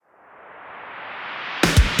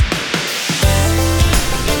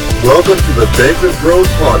Welcome to the Banquet Bros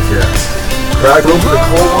Podcast. Crack open the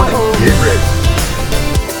cold one and get ready.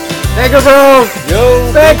 Banquet Bros!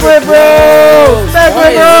 Yo! Banquet Bros!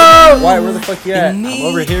 Banquet Bros! Why? Where the fuck you at? I'm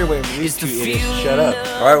over here waiting for these two idiots to shut up.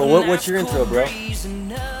 Alright, well, what's your intro, bro?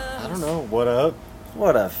 I don't know. What up?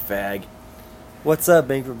 What a fag. What's up,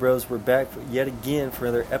 Banquet Bros? We're back yet again for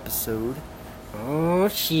another episode. Oh,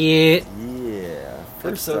 shit. Yeah.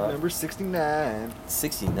 First Episode off, number 69.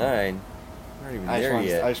 69. We're not even I there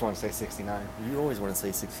yet. just want to say 69. You always want to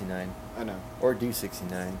say 69. I know. Or do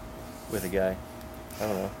 69 with a guy. I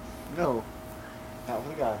don't know. No. Not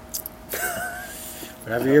with a guy.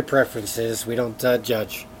 Whatever your preference is, we don't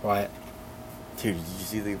judge. Wyatt. Dude, did you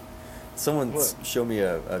see someone What? showed me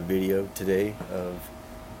a video today of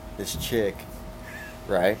this chick,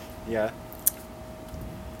 right? Yeah.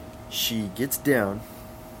 She gets down,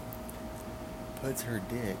 puts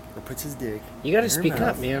his dick. You gotta in her speak up,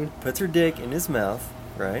 mouth, man. Puts her dick in his mouth,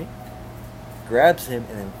 right? Grabs him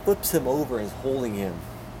and then flips him over and is holding him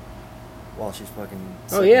while she's fucking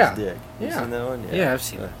sucking yeah. his dick. You Yeah. seen that one? Yeah, I've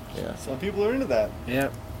seen it. Yeah. Some people are into that. Yeah.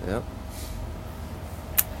 Yep.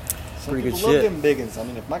 Some Pretty good people love shit. them biggins. I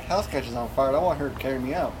mean, if my house catches on fire, I want her to carry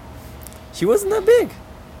me out. She wasn't that big.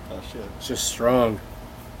 Oh, shit. It's just strong.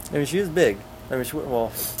 I mean, she was big. I mean,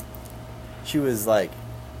 she was like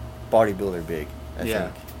bodybuilder big, I Yeah.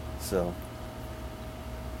 think. So,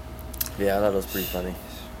 yeah, I thought it was pretty funny.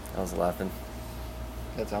 I was laughing.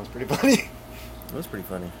 That sounds pretty funny. It was pretty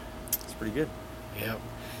funny. It's pretty good. Yep.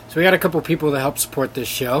 So we got a couple people to help support this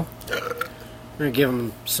show. We're gonna give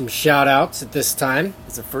them some shout outs at this time.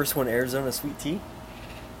 It's the first one, Arizona sweet tea.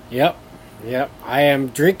 Yep. I am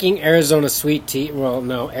drinking Arizona sweet tea. Well,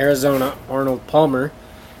 no, Arizona Arnold Palmer,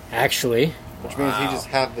 actually. Which means he just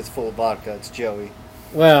half of it's full of vodka. It's Joey.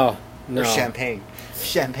 Well, no. Or champagne.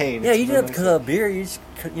 Champagne. Yeah, It's you didn't have to nice. cut out beer. You just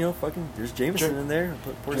cut, fucking. There's Jameson in there.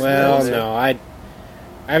 Pour some Well, in there. no, I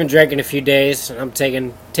haven't drank in a few days. And I'm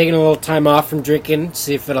taking a little time off from drinking.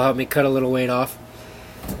 See if it'll help me cut a little weight off.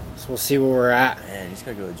 So we'll see where we're at. Man, you just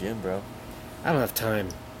gotta go to the gym, bro. I don't have time.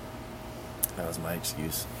 That was my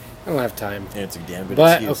excuse. I don't have time. And it's a damn good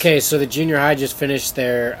But excuse. okay, so the junior high just finished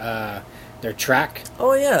their track.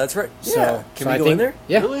 Oh yeah, that's right. So, Yeah. Can so we I go think, in there?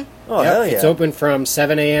 Yeah. Really? Oh Yep, hell yeah. It's open from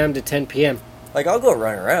 7 a.m. to 10 p.m. Like I'll go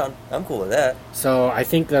run around. I'm cool with that. So I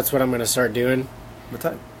think that's what I'm going to start doing. What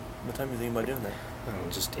time? What time are you thinking about doing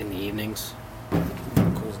that? Just in the evenings.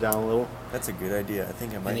 Cools down a little. That's a good idea. I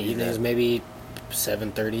think I might In the do evenings, that. maybe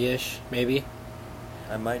 7:30ish, maybe.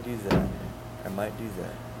 I might do that. I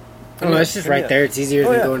don't know, it's just right there. It's easier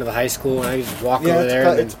Oh, than yeah. going to the high school, and I just walk Yeah, over there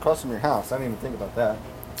and it's across from your house. I didn't even think about that.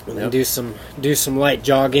 then do some light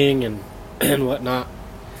jogging and and whatnot.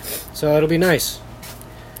 So it'll be nice.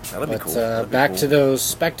 That'll be But cool. That'll be back cool.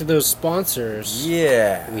 to those sponsors.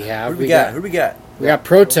 Yeah. We have- Who we got? got- Who we got? We got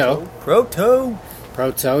Proto.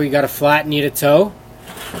 Proto. You got a flat, need a toe.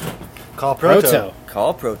 Call Proto.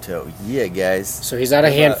 Call Proto. Yeah, guys. So he's out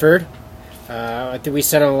of What about- Hanford. I think we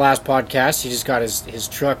said on the last podcast, he just got his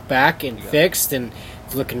truck back and fixed, and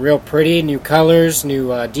it's looking real pretty. New colors, new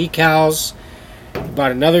decals. He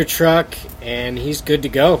bought another truck, and he's good to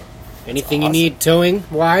go. Anything awesome. you need towing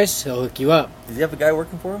wise, he'll hook you up. Does he have a guy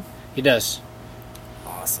working for him? He does.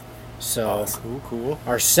 Awesome. So Cool.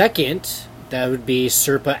 our second, that would be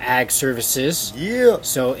Serpa Ag Services. Yeah.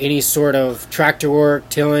 So any sort of tractor work,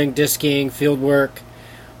 tilling, disking, field work,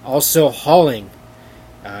 also hauling.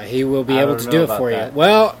 He will be I able don't to know do it about for you. that.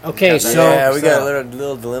 Well, okay, got that. so yeah, we got a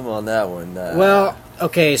little dilemma on that one. well,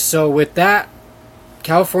 okay, so with that,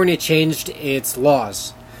 California changed its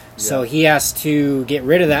laws. So Yeah. he has to get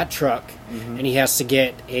rid of that truck, and he has to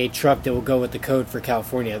get a truck that will go with the code for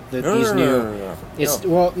California. These new, no. it's No.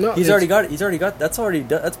 well, no, He's it's- already got it. He's already got. That's already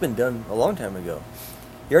done. That's been done a long time ago.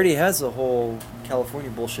 He already has the whole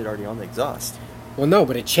California bullshit already on the exhaust. Well, no,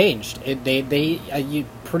 but it changed. You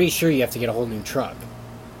pretty sure you have to get a whole new truck.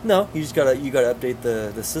 No, you gotta update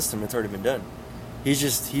the system. It's already been done.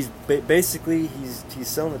 Basically he's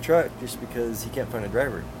selling the truck just because he can't find a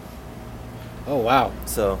driver. Oh wow.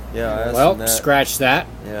 So yeah, I asked Well, him that. scratch that.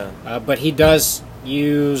 Yeah, But he does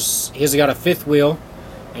use. He's got a fifth wheel,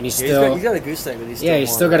 and he's he's still. got a gooseneck, but he's still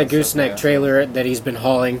He's still got a hauling around, so, gooseneck yeah. trailer that he's been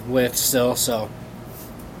hauling with still. So,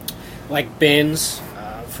 like bins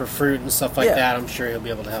for fruit and stuff like Yeah. that. I'm sure he'll be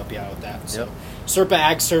able to help you out with that. So, Yep. Serpa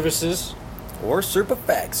Ag Services, Or Serpa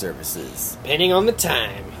Fax Services. depending on the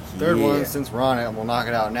time. Third Yeah. one, since we're on it, we'll knock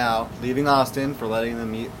it out now. Leaving Austin for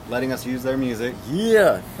letting us use their music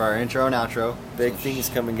Yeah, for our intro and outro. big things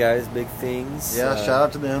coming, guys. Big things. Yeah, shout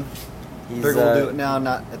out to them. He's, Figure we'll do it now,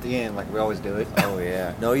 not at the end like we always do it. Oh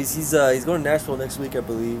yeah. No, he's going to Nashville next week, I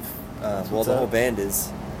believe. Well, what's the up. whole band is.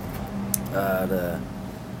 To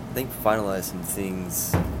think finalize some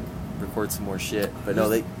things, record some more shit. But no,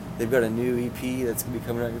 they've got a new EP that's gonna be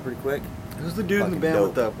coming out here pretty quick. Who's the dude in the Fucking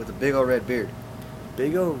band dope. with the big old red beard?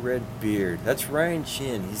 Big old red beard. That's Ryan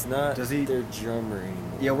Chin. He's not Does he- their drummer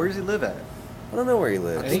anymore. Yeah, where does he live at? I don't know where he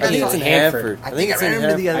lives. I think it's in in Hanford. I think it's in I ran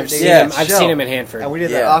into the other Hanford. day. I've Yeah, seen him in Hanford. And we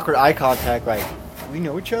did that Yeah. awkward eye contact, like, we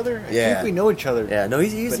know each other? I Yeah. think we know each other. yeah. No,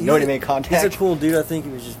 he's But nobody a- made contact. He's a cool dude. I think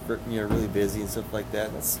he was just really busy and stuff like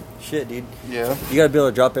that. That's shit, dude. Yeah. You gotta be able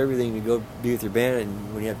to drop everything to go be with your band,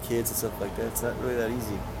 and when you have kids and stuff like that, it's not really that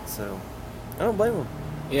easy. So I don't blame him.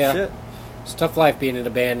 Yeah. Shit. It's a tough life being in a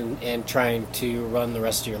band and trying to run the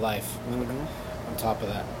rest of your life Mm-hmm. on top of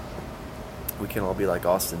that. We can all be like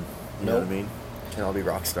Austin. You know Nope. what I mean? Can all be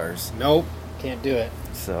rock stars. Nope, can't do it.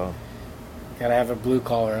 So Gotta have a blue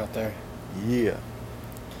collar out there. yeah.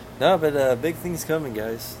 No, but big things coming,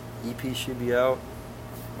 guys. EP should be out.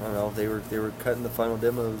 I don't know. They were cutting the final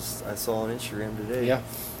demos I saw on Instagram today. Yeah.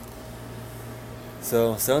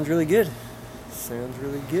 So sounds really good. Sounds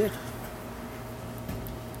really good.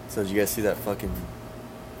 So did you guys see that fucking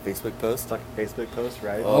Facebook post? It's like a Facebook post,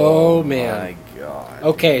 right? Oh, man. My God.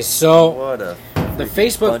 Okay, so What a the freaking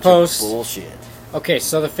Facebook bunch post. of bullshit. Okay,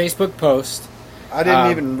 so the Facebook post. I didn't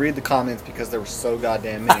Um, even read the comments because there were so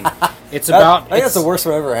goddamn many. It's about. I think that's it's, the worst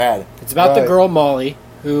one I ever had. it's about the Right. girl Molly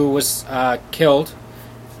who was killed.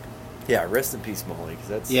 Yeah, rest in peace, Molly. 'Cause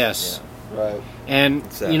that's Yes. Right. And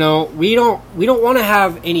Sad. you know, we don't want to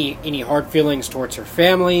have any hard feelings towards her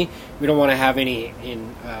family. We don't want to have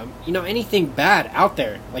anything bad out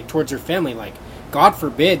there like towards her family. Like, God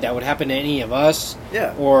forbid that would happen to any of us,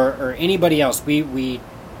 Yeah. or anybody else. We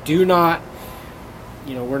do not.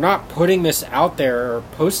 We're not putting this out there or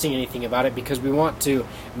posting anything about it because we want to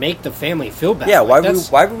make the family feel bad. Yeah, Like,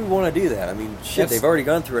 why would we want to do that? I mean, shit, that's- they've already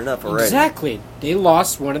gone through enough already. Exactly. They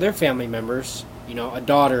lost one of their family members. A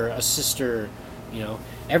daughter, a sister,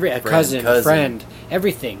 a cousin, a friend,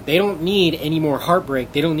 everything. They don't need any more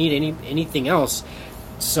heartbreak. They don't need anything else.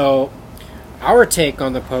 So, our take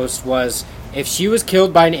on the post was, if she was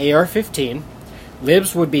killed by an AR-15,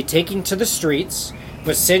 Libs would be taken to the streets,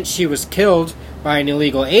 but since she was killed by an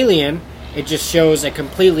illegal alien, it just shows a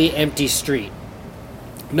completely empty street.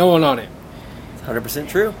 No one on it. 100%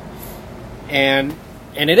 true. And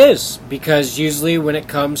it is, because usually when it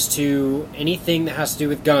comes to anything that has to do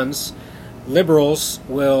with guns, liberals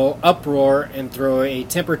will uproar and throw a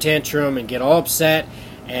temper tantrum and get all upset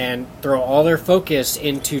and throw all their focus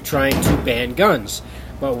into trying to ban guns.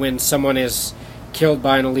 But when someone is killed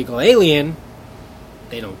by an illegal alien,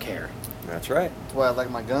 they don't care. That's right. That's why I like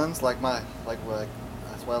my guns, that's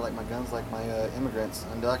why I like my guns, like my immigrants,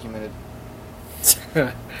 undocumented.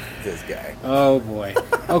 This guy. Oh boy.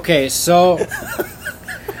 Okay, so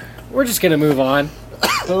we're just gonna move on.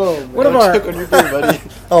 Oh, One of our- on your thing, buddy.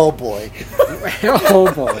 Oh boy.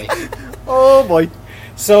 Oh boy. Oh boy.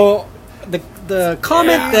 So the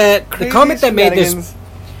comment that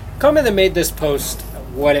made this post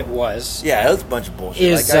what it was, Yeah, that was a bunch of bullshit.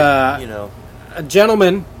 Is, a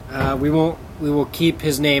gentleman. We will keep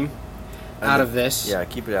his name out of this. Yeah,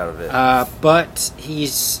 keep it out of it. But he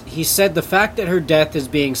said the fact that her death is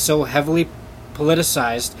being so heavily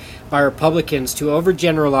politicized by Republicans to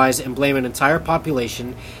overgeneralize and blame an entire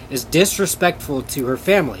population is disrespectful to her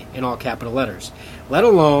family, in all capital letters, let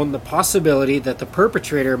alone the possibility that the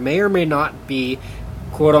perpetrator may or may not be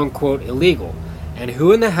quote-unquote illegal. And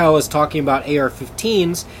who in the hell is talking about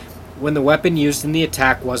AR-15s when the weapon used in the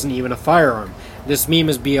attack wasn't even a firearm? This meme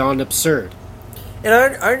is beyond absurd. And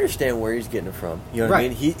I understand where he's getting it from. You know what Right.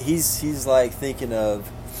 I mean? He's like thinking of,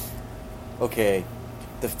 okay,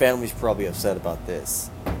 the family's probably upset about this.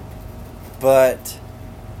 But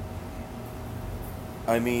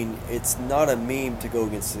I mean, it's not a meme to go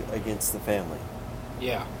against the family.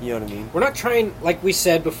 Yeah. You know what I mean? We're not trying, like we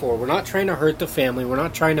said before, we're not trying to hurt the family. We're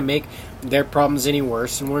not trying to make their problems any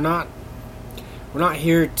worse, and we're not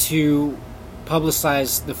here to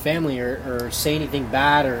publicize the family or say anything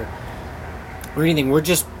bad or anything. We're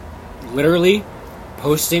just literally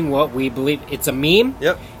posting what we believe. It's a meme.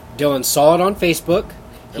 Yep. Dylan saw it on Facebook.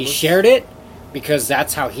 He It was- shared it because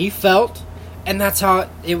that's how he felt, and that's how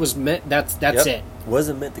it was meant. That's Yep. it.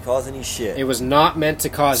 Wasn't meant to cause any shit. It was not meant to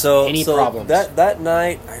cause any so problems. That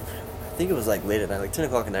night, I think it was like late at night, like 10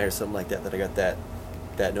 o'clock at night or something like that, that I got that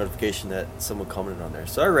notification that someone commented on there.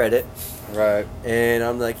 So I read it, Right. and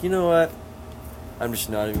I'm like, you know what? I'm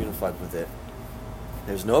just not even going to fight with it.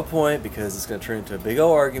 There's no point because it's going to turn into a big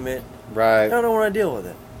old argument. Right. I don't want to deal with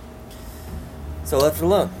it. So I left it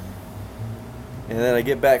alone. And then I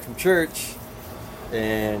get back from church,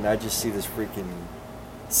 and I just see this freaking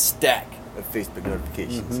stack of Facebook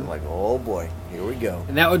notifications. Mm-hmm. I'm like, oh boy, here we go.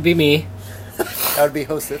 and that would be me. That would be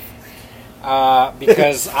Joseph.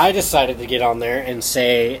 Because I decided to get on there and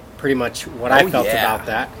say pretty much what I felt about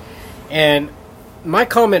that. And my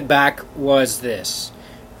comment back was this.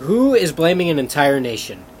 Who is blaming an entire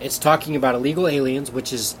nation? It's talking about illegal aliens,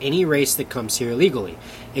 which is any race that comes here illegally.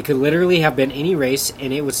 It could literally have been any race,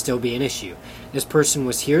 and it would still be an issue. This person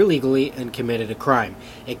was here legally and committed a crime.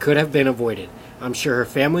 It could have been avoided. I'm sure her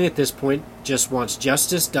family at this point just wants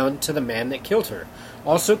justice done to the man that killed her.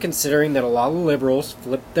 Also, considering that a lot of liberals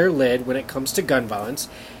flip their lid when it comes to gun violence,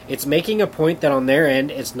 it's making a point that on their end,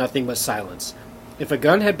 it's nothing but silence. If a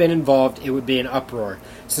gun had been involved, it would be an uproar.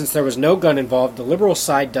 Since there was no gun involved, the liberal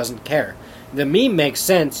side doesn't care. The meme makes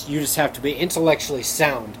sense, you just have to be intellectually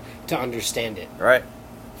sound to understand it. Right.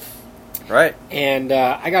 Right. And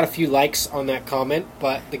I got a few likes on that comment,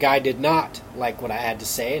 but the guy did not like what I had to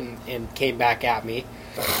say and came back at me.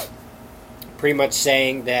 Pretty much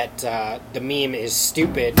saying that the meme is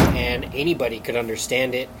stupid and anybody could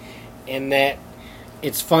understand it. And that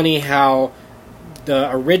it's funny how the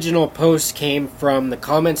original post came from the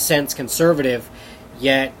common sense conservative,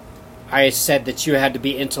 yet I said that you had to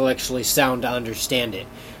be intellectually sound to understand it.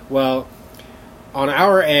 Well, on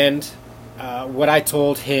our end, what I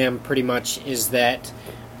told him pretty much is that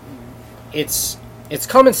it's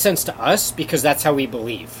common sense to us because that's how we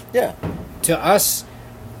believe. Yeah. To us,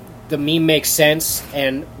 the meme makes sense,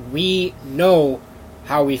 and we know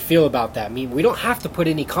how we feel about that meme. We don't have to put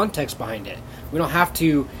any context behind it. We don't have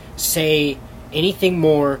to say anything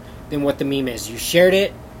more than what the meme is. You shared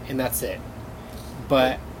it, and that's it.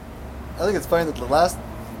 But I think it's funny that the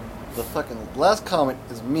last comment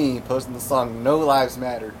is me posting the song "No Lives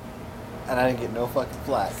Matter," and I didn't get no fucking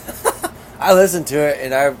flack. I listened to it,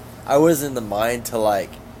 and I was in the mind to like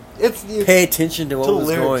It's pay attention to what was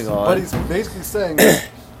lyrics, going on. but he's basically saying,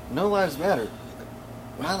 "No lives matter.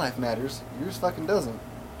 My life matters. Yours fucking doesn't.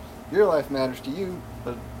 Your life matters to you,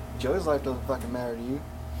 but Joey's life doesn't fucking matter to you.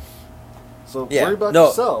 So Yeah, worry about no.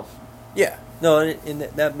 yourself." Yeah, no, and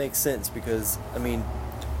that makes sense because I mean,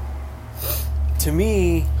 to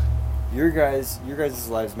me, your guys'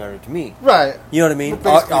 lives matter to me. Right. You know what I mean? We're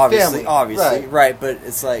basically Obviously, family. right. But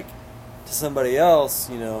it's like to somebody else,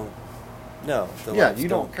 you know, no. the Yeah, lives you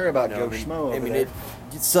don't care about Joe I mean, Schmo I over mean, there.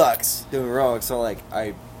 it sucks. Don't get me wrong. So like,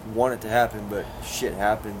 I want it to happen, but shit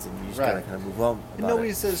happens, and you just gotta Right. kind of move on. And about nobody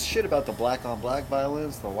it. says shit about the black on black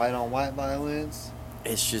violence, the white on white violence.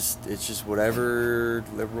 It's just whatever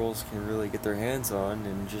liberals can really get their hands on,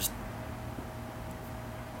 and just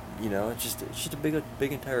you know, it's just a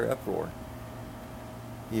big entire uproar.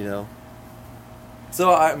 You know.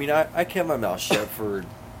 So I mean, I kept my mouth shut for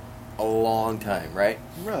a long time, right?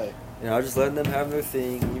 Right. You know, I was just letting them have their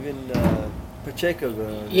thing. Even Pacheco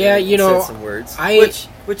go. Yeah, you know, said some words. I-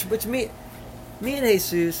 Which me and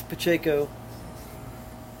Jesus Pacheco,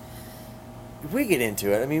 we get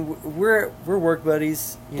into it. I mean, we're work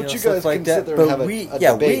buddies. But know, you stuff guys like can that. sit there but and have a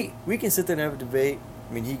debate. we can sit there and have a debate.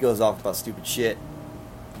 I mean, he goes off about stupid shit.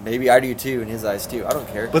 Maybe I do too in his eyes too. I don't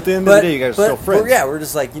care. But at the end of the day, you guys are still friends. We're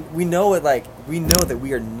just like we know it. Like we know that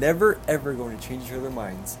we are never ever going to change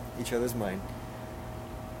each other's mind.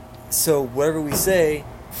 So whatever we say,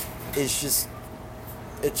 is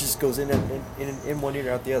it just goes in one ear and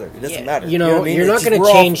out the other. It doesn't Yeah, matter. you know, what I mean? you're It's not just- gonna we're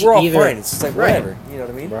all- change we're all either. fine. It's just like Right. whatever. You know what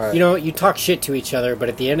I mean? Right. You know, you talk shit to each other, but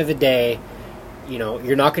at the end of the day, you know,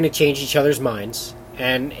 you're not going to change each other's minds,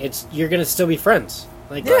 and you're going to still be friends.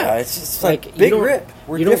 Like, Yeah, it's just like you big don't- rip.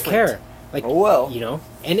 We're you different. don't care. Like, Oh, well. you know,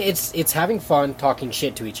 and it's having fun talking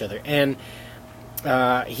shit to each other. And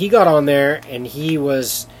he got on there, and he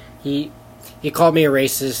called me a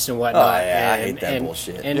racist and whatnot. Oh, yeah, I and, hate that and,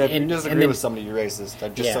 bullshit. And, Yeah, and, if you disagree and then, with somebody, you're racist.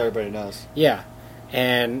 Just Yeah. so everybody knows. yeah,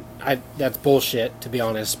 and that's bullshit, to be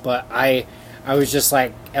honest. But I was just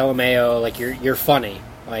like, LMAO, like you're funny,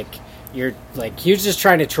 like you're like, he was just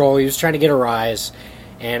trying to troll. He was trying to get a rise,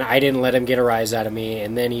 and I didn't let him get a rise out of me.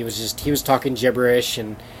 And then he was talking gibberish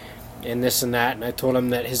and this and that. And I told him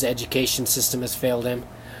that his education system has failed him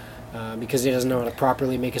because he doesn't know how to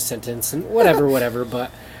properly make a sentence and whatever.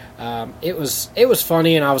 But it was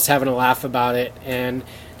funny, and I was having a laugh about it. And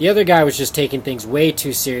the other guy was just taking things way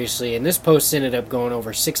too seriously, and this post ended up going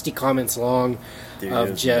over 60 comments long. Dude, it of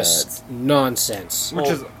was just nuts. nonsense. Which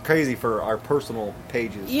is crazy for our personal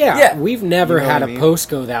pages. Yeah, Yeah. we've never You know had what a I mean? post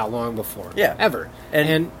go that long before. Yeah. Ever.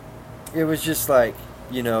 And it was just like,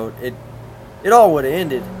 you know, it all would have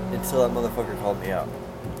ended until that motherfucker called me out.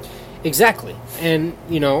 Exactly. And,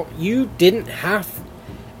 you know, you didn't have...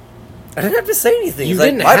 I didn't have to say anything. You It's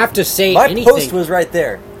like, didn't have to say my anything. post was right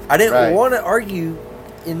there. I didn't Right. want to argue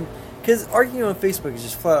because arguing on Facebook is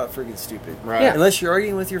just flat out freaking stupid. Right. Yeah. Unless you're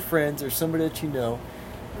arguing with your friends or somebody that you know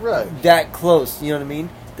Right. that close. You know what I mean?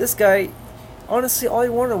 This guy, honestly, all he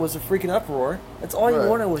wanted was a freaking uproar. That's all he Right.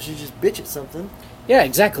 wanted was to just bitch at something. Yeah,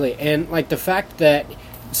 exactly. And like the fact that,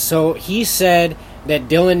 so he said that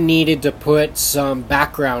Dylan needed to put some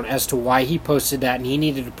background as to why he posted that, and he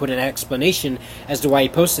needed to put an explanation as to why he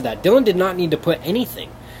posted that. Dylan did not need to put anything.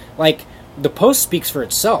 Like, the post speaks for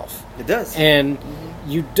itself. It does. And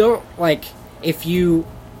you don't, like, if you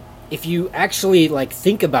actually, like,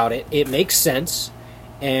 think about it, it makes sense,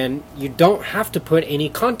 and you don't have to put any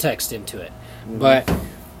context into it. But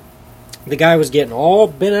the guy was getting all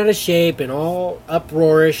bent out of shape and all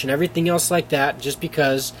uproarish and everything else like that just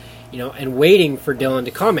because, and waiting for Dylan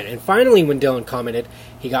to comment. And finally, when Dylan commented,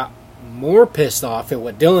 he got more pissed off at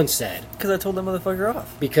what Dylan said Because I told that motherfucker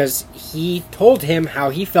off. because he told him how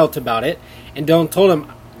he felt about it, and Dylan told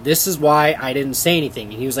him, this is why I didn't say anything.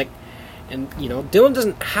 And he was like, and, Dylan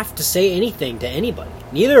doesn't have to say anything to anybody.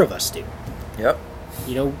 Neither of us do. Yep.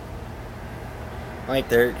 Like,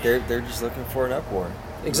 They're just looking for an uproar.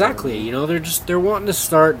 exactly, they're wanting to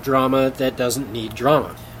start drama that doesn't need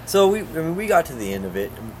drama. So we got to the end of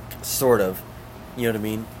it, sort of. You know what I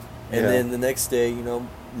mean? And Yeah. then the next day,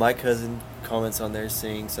 my cousin comments on there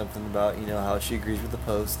saying something about, how she agrees with the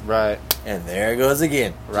post. Right. And there it goes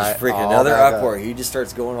again. Right. Just freaking All another back uproar. up. He just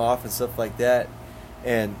starts going off and stuff like that.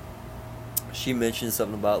 And she mentioned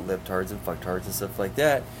something about libtards and fucktards and stuff like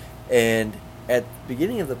that. And at the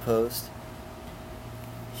beginning of the post,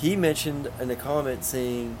 he mentioned in a comment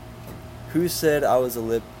saying, "Who said I was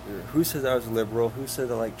a who said I was a liberal? Who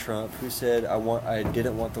said I like Trump? Who said I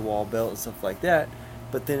didn't want the wall belt and stuff like that?"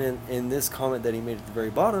 But then in this comment that he made at the very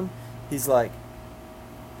bottom, he's like,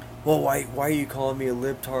 "Well, why are you calling me a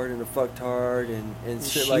libtard and a fucktard and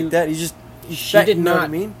shit She- like that?" She did you know what I not.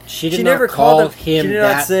 mean? She did never not call called him She did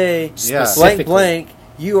that not say Yeah. specifically. blank.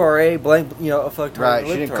 You are a blank. A fucktard. Right, And a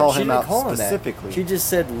she didn't libtard. call She him didn't out call him that. specifically. She just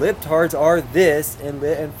said libtards are this and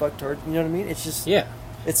fucktards. You know what I mean? It's just Yeah,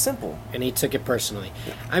 it's simple. and he took it personally.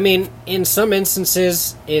 I mean, in some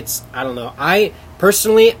instances, I don't know. I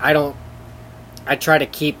personally, I try to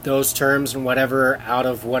keep those terms and whatever out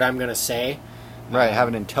of what I'm going to say. Right. Have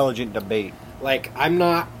an intelligent debate. Like,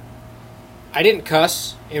 I didn't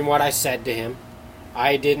cuss in what I said to him.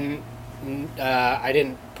 I didn't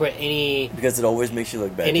put any, Because it always makes you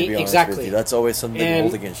look bad. To be honest exactly. with you, that's always something they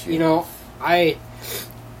hold against you.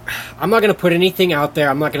 I'm not going to put anything out there.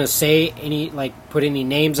 I'm not going to say put any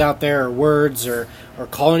names out there or words or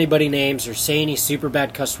call anybody names or say any super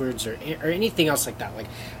bad cuss words or anything else like that. Like,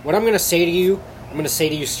 what I'm going to say to you, I'm going to say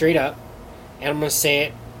to you straight up, and I'm going to say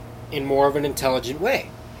it in more of an intelligent way.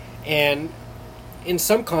 And in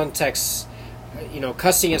some contexts,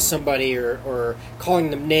 cussing at somebody or calling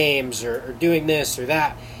them names or doing this or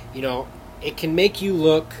that, it can make you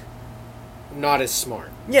look not as smart.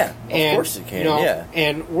 Yeah, of course it can. Yeah,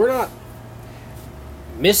 And we're not.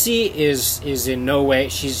 Missy is in no way.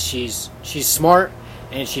 She's smart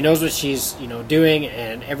and she knows what she's doing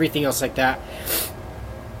and everything else like that.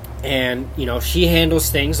 And she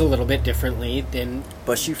handles things a little bit differently than.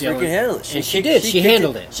 but she Dylan. freaking handled it. And she did. She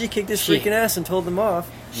handled it. She kicked his She- freaking ass and told them off.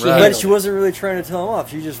 She But handled she it. wasn't really trying to tell them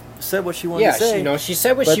off. She just said what she wanted Yeah, to say. she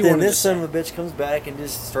said what But she then wanted this to son say. of a bitch comes back and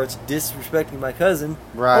just starts disrespecting my cousin.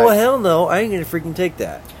 Right. Oh hell no! I ain't gonna freaking take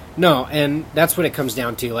that. No, and that's what it comes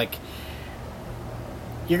down to. Like,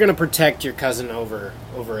 you're gonna protect your cousin over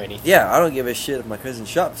anything. Yeah, I don't give a shit if my cousin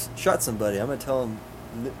shot somebody. I'm gonna tell him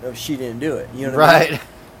she didn't do it. You know what I mean? Right.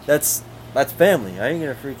 That's family. I ain't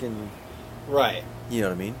gonna freaking. Right. You know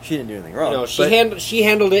what I mean? She didn't do anything wrong. She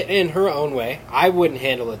handled it in her own way. I wouldn't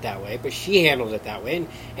handle it that way, but she handled it that way.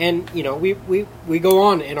 And we go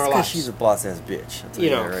on in our Because lives. she's a boss ass bitch. I'll tell You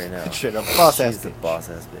you know. that right now. Shit, a boss ass She's a bitch. boss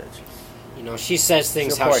ass bitch. She says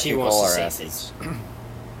things She'll how probably she kick wants all to our say asses. things.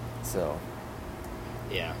 So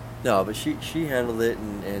Yeah. no, but she handled it,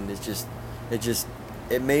 and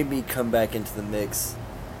it made me come back into the mix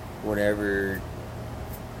whenever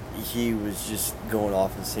he was just going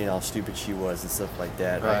off and saying how stupid she was and stuff like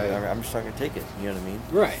that. Right. I'm just not gonna take it. You know what I mean?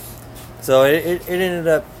 Right. So it ended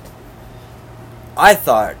up. I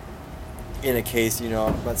thought, in a case, I'm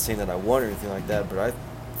not saying that I won or anything like that, but I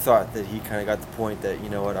thought that he kind of got the point that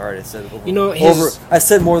all right, I said I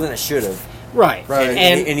said more than I should have, Right. Right.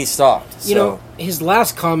 And he stopped. his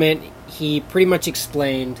last comment, he pretty much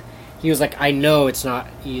explained. He was like, I know it's not.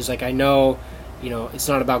 He's like, I know, it's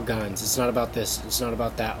not about guns. It's not about this. It's not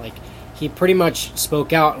about that. Like, he pretty much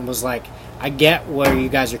spoke out and was like, I get where you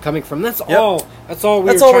guys are coming from. That's all. That's all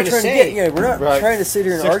That's we're all trying we're to trying to say. get. Yeah, we're not Right. trying to sit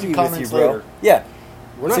here and 60 argue with you, comments bro. later. Yeah,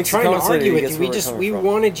 We're not 60 trying to comments later, argue he with gets you. where we're coming We from.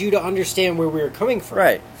 wanted you to understand where we were coming from.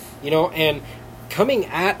 Right. And coming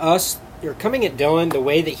at us or coming at Dylan the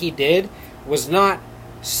way that he did was not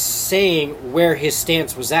saying where his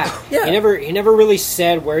stance was at. Yeah. He never really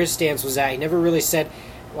said where his stance was at. He never really said,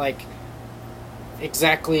 like,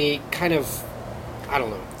 exactly kind of, I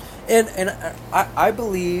don't know. And I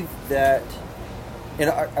believe that, and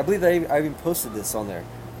I believe that I even posted this on there.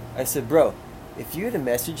 I said, bro, if you had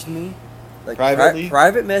messaged me, like Privately?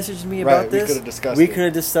 private messaged me Right, about we this, could've discussed we it. could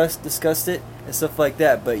have discussed it and stuff like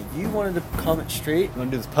that. But you wanted to comment straight, I'm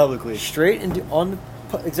gonna do this publicly. straight and on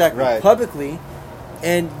the exactly Right. publicly,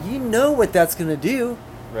 and you know what that's going to do.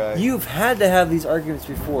 Right. You've had to have these arguments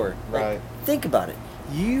before. Like, Right. think about it.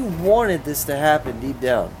 You wanted this to happen deep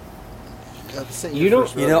down. You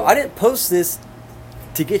don't- You know, I didn't post this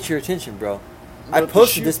to get your attention, bro. I But to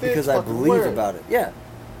posted shoot this this, because I fucking believe wear it. about it. Yeah,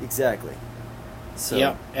 exactly. So,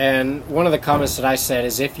 Yep. And one of the comments that I said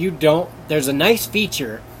is if you don't, there's a nice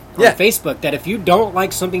feature on Yeah. Facebook that if you don't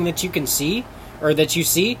like something that you can see or that you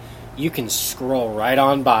see, you can scroll right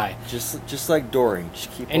on by. just like Dory, just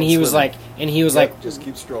keep. And on he was swimming. like, just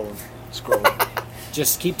keep strolling. Scrolling.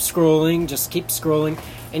 just keep scrolling.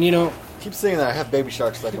 And you know, Keep saying that. I have Baby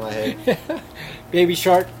Shark stuck in my head. Baby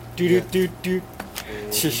Shark, doo.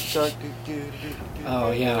 Shark,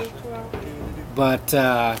 Oh yeah. But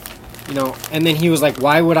you know, and then he was like,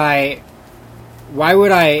 why would I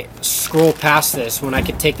scroll past this when I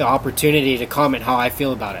could take the opportunity to comment how I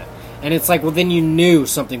feel about it? And it's like, well, then you knew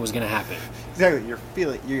something was going to happen.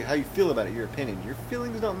 Exactly. How you feel about it, your opinion. Your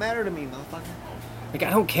feelings don't matter to me, motherfucker. Like, I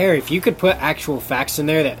don't care if you could put actual facts in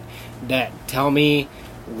there that tell me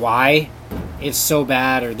why it's so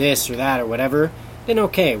bad or this or that or whatever, then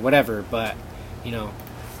okay, whatever. But, you know,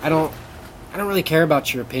 I don't really care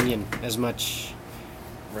about your opinion as much.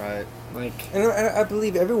 Right. Like, And I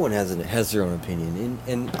believe everyone has their own opinion,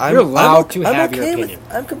 and I'm You're allowed I'm to have your okay opinion.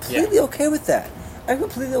 I'm completely okay with that. I'm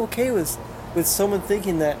completely okay with someone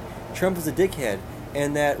thinking that Trump is a dickhead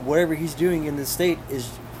and that whatever he's doing in this state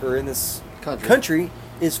in this country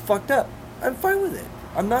is fucked up. I'm fine with it.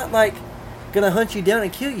 I'm not like gonna hunt you down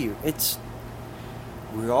and kill you.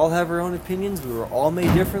 We all have our own opinions. We were all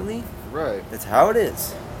made differently. Right. That's how it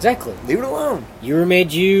is. exactly. Leave it alone. You were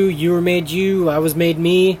made you, I was made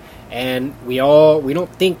me, and we don't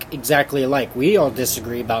think exactly alike. We all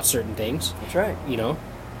disagree about certain things, That's right. you know,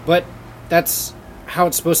 but that's how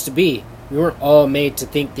it's supposed to be. We weren't all made to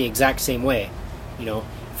think the exact same way, you know.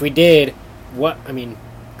 If we did, what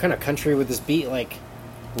kind of country would this be? Like,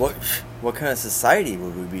 What kind of society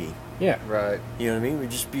would we be? yeah, Right. You know what I mean?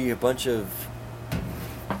 We'd just be a bunch of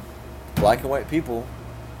black and white people.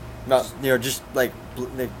 Not, just like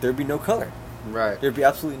there'd be no color. Right. There'd be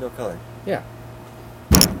absolutely no color. yeah.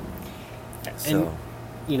 So, And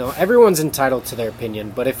you know, everyone's entitled to their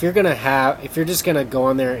opinion, but if you're just gonna go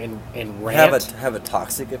on there and rant, have a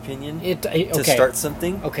toxic opinion okay. to start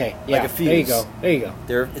something. Okay, like yeah, a fuse. there you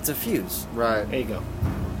go, It's a fuse, Right. there you go.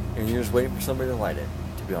 and you're just waiting for somebody to light it.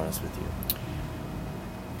 To be honest with you.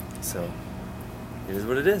 So, it is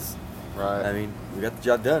what it is. Right. I mean, we got the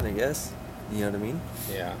job done, I guess. You know what I mean?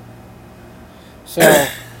 Yeah. So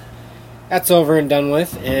that's over and done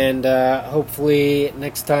with, and hopefully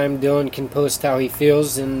next time Dylan can post how he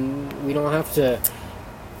feels, and we don't have to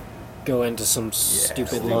go into some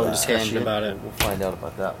stupid long discussion tangent. about it. We'll find out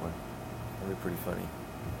about that one. That'll be pretty funny.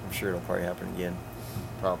 I'm sure it'll probably happen again.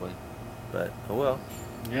 Probably. But, oh well.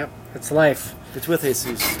 Yep, it's life. If it's with Jesus,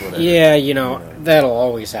 it's whatever. Yeah, you know, that'll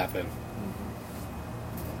always happen.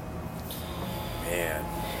 Man.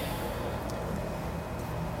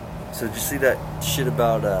 So did you see that shit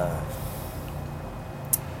about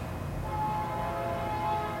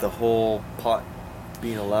the whole pot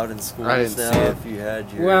being allowed in schools I didn't now? see it. If you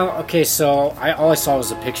had your Well, okay, so all I saw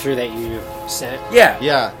was a picture that you sent.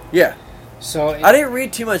 yeah, Yeah. So I didn't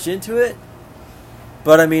read too much into it,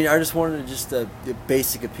 but I mean, I just wanted a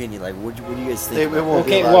basic opinion. Like, what do you guys think? It about won't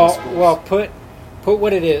be okay, allowed in schools. well, put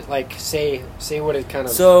what it is. Like, say what it kind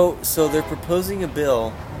of. So they're proposing a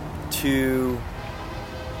bill to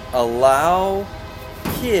allow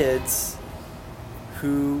kids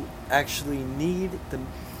who actually need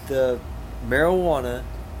the marijuana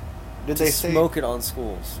Did to they say smoke it on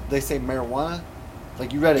schools. they say marijuana?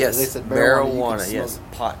 Like you read it, Yes, they said marijuana. marijuana. Yes,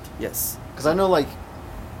 pot. Yes, Because I know, like,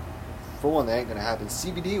 for one, that ain't gonna happen.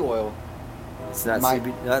 CBD oil it's not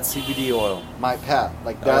Might- not CBD oil. might pass.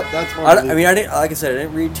 Like that. That's more. I mean, I didn't. Like I said, I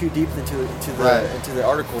didn't read too deep into Right. the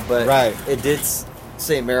article, but Right. it did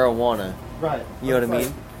say marijuana. right. You know what I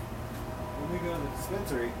mean? When we go to the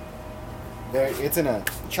dispensary, it's in a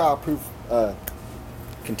child-proof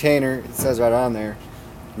container. It says right on there,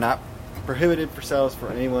 not prohibited for sales for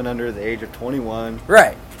anyone under the age of 21.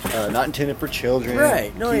 Right. Not intended for children.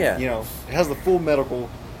 Right. No, yeah. You know, it has the full medical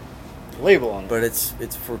label on it. But it's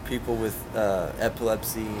for people with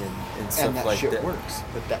epilepsy and stuff and that like shit that. works.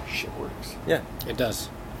 But that shit works. Yeah, It does.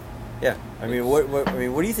 yeah. I mean, what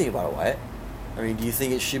do you think about it, Wyatt? I mean, do you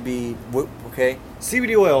think it should be okay?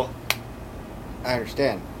 CBD oil, I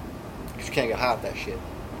understand. You just can't get high with that shit.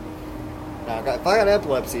 Now, if I got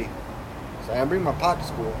epilepsy, so I bring my pot to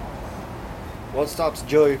school, what stops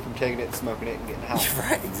Joey from taking it, smoking it, and getting high?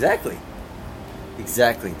 Right, exactly.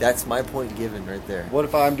 Exactly. That's my point given right there. What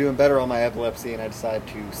if I'm doing better on my epilepsy and I decide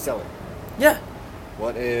to sell it? Yeah.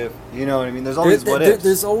 What if, you know what I mean? There's always what ifs.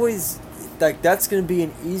 There's always, like, that's going to be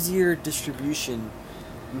an easier distribution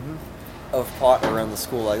of pot around the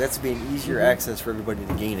school. Like, that's going to be an easier access for everybody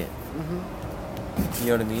to gain it. You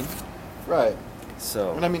know what I mean? Right.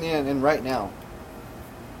 So. And I mean, and right now,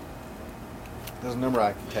 there's a number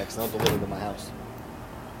I can text and I'll deliver to my house.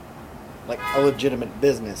 Like a legitimate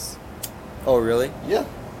business. Oh, really? Yeah.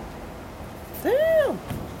 Damn.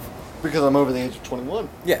 Because I'm over the age of 21.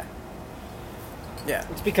 Yeah. Yeah.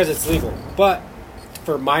 It's because it's legal. But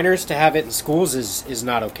for minors to have it in schools is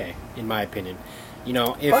not okay, in my opinion. You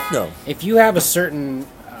know, Fuck no. if you have a certain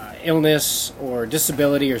illness or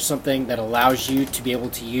disability or something that allows you to be able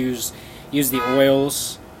to use the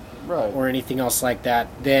oils Right. or anything else like that,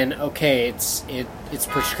 then okay, it's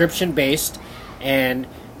prescription based and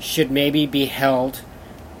should maybe be held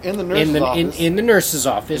In the nurse's office. in the nurse's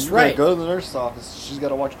office, You gotta right? Go to the nurse's office. She's got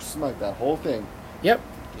to watch you smoke that whole thing. Yep,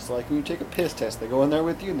 Just like when you take a piss test, they go in there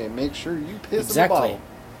with you and they make sure you piss exactly, in the bottle.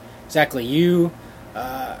 exactly. You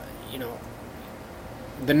know,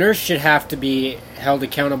 the nurse should have to be held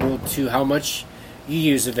accountable to how much you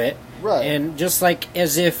use of it, Right. And just like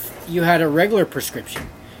as if you had a regular prescription.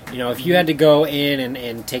 You know, if you had to go in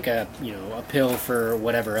and take a pill for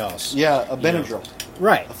whatever else. Yeah, a Benadryl.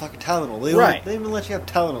 Right. A fucking Tylenol. They Right. They don't even let you have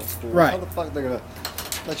Tylenol at school. Right. How the fuck are they going to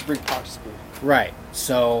let you bring pot to school? Right.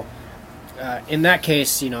 So, in that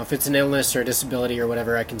case, if it's an illness or a disability or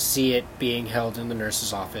whatever, I can see it being held in the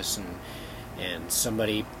nurse's office and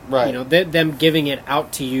somebody, Right. them giving it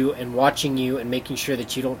out to you and watching you and making sure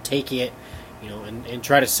that you don't take it, and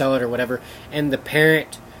try to sell it or whatever. And the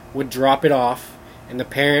parent would drop it off, and the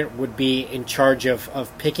parent would be in charge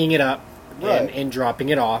of picking it up Right. and dropping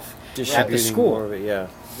it off at the Distributing school. more of it, yeah.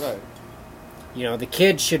 Right. The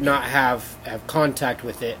kid should not have contact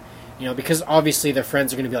with it, because obviously their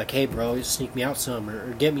friends are going to be like, hey, bro, sneak me out some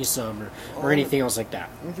or get me some or anything else like that.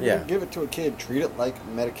 If you're Yeah. going to give it to a kid, treat it like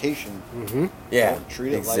medication. Mm-hmm. Yeah, Don't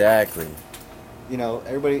treat it exactly.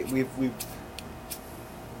 Everybody, we've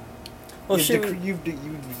Well, you've, shit,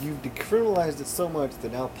 you've decriminalized it so much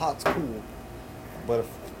that now pot's cool. But if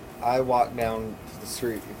I walk down the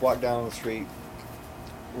street,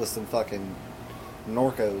 with some fucking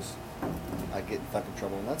Norcos, I get in fucking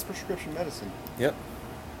trouble, and that's prescription medicine. Yep.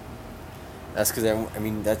 That's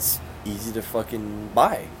because, that's easy to fucking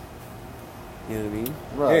buy. You know what I mean?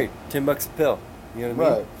 Right. Hey, $10 a pill. You know what I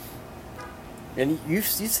mean? Right. And you've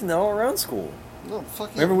seen that all around school. No,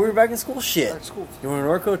 fuck Remember we were back in school? Shit. Back in school. You want an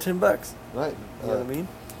Orco, $10. Right. You know what I mean?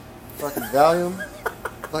 Fucking Valium,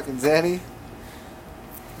 fucking Zanny.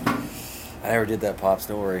 I never did that, Pops.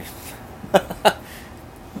 Don't worry.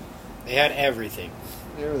 They had everything.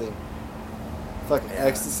 Everything. Fucking Yeah.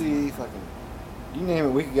 ecstasy, fucking. You name it,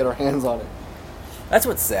 we could get our hands on it. That's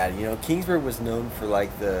what's sad. Kingsburg was known for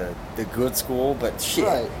like the good school, but shit,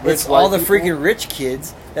 Right. it's Rich all white the people. freaking rich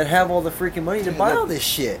kids that have all the freaking money to Yeah, buy like- all this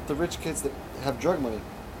shit. The rich kids that have drug money.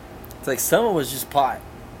 It's like some of it was just pot.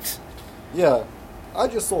 Yeah. I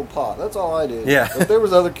just sold pot. That's all I did. Yeah. But there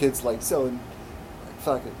was other kids like selling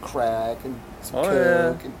fucking crack and some Oh, coke. yeah.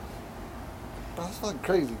 And, that's fucking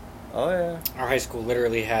crazy. Oh yeah. Our high school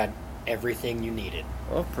literally had everything you needed.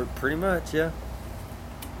 Well, pretty much, yeah.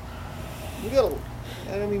 We got,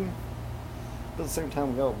 and I mean, at the same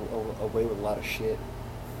time, we got away with a lot of shit.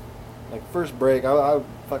 Like first break, I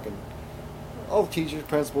fucking all the teachers,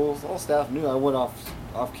 principals, all staff knew I went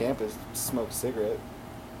off campus to smoke a cigarette.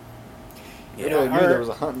 Everybody knew there was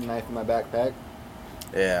a hunting knife in my backpack.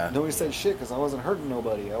 Yeah. Nobody said shit because I wasn't hurting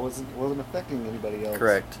nobody. I wasn't affecting anybody else.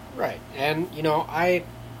 Correct. Right. And,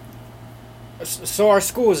 so our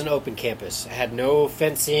school was an open campus. It had no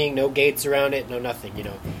fencing, no gates around it, no nothing,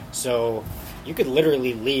 So you could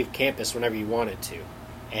literally leave campus whenever you wanted to.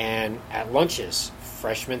 And at lunches,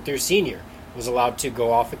 freshman through senior was allowed to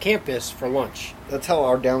go off of campus for lunch. That's how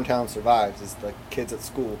our downtown survives. Is like kids at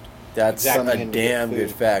school. That's Exactly. a damn Food.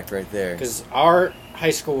 good fact right there. Because our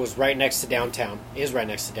high school was right next to downtown, is right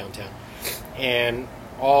next to downtown. And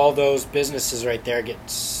all those businesses right there get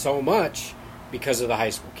so much because of the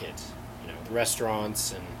high school kids. The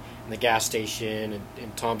restaurants and the gas station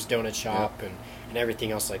and Tom's Donut Shop and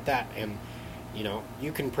everything else like that. And you know,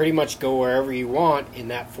 you can pretty much go wherever you want in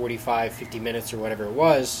that 45, 50 minutes or whatever it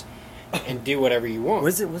was and do whatever you want.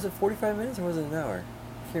 Was it 45 minutes or was it an hour?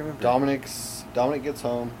 I can't remember. Dominic gets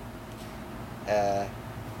home.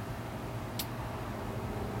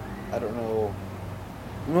 I don't know.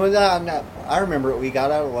 No, I remember it. We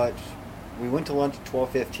got out of lunch. We went to lunch at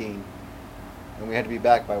 12:15, and we had to be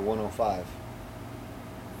back by 1:05.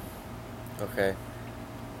 Okay.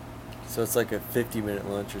 So it's like a 50-minute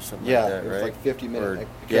lunch or something Yeah, like that, it was right? like 50 minutes. Or-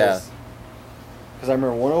 Because I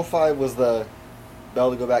remember 1:05 was the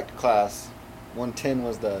bell to go back to class. 1:10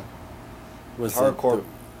 was the Was hardcore.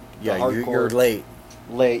 yeah, the you're hardcore late.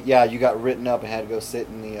 late. Yeah, you got written up and had to go sit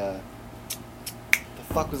in the.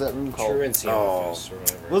 The fuck was that room called? Truancy Oh. office or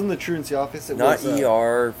whatever. Wasn't the truancy office? It Not was,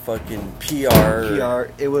 ER, fucking PR.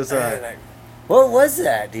 PR. It was What was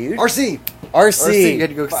that, dude? RC. RC. You had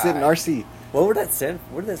to go sit in RC. What would that stand?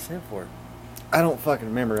 What did that stand for? I don't fucking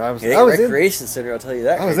remember. I was It I was in recreation center. I'll tell you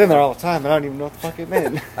that. I was right in there now. all the time. I don't even know what the fuck it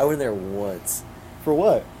meant. I went there once. For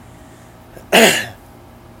what?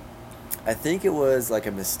 I think it was like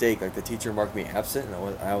a mistake. Like the teacher marked me absent, and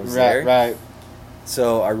I was Right, there. right.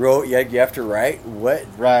 So I wrote. Yeah, you have to write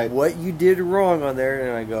what you did wrong on there,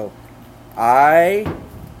 and I go, I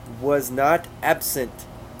was not absent.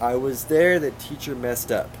 I was there. The teacher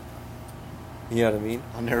messed up. You know what I mean?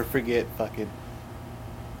 I'll never forget fucking.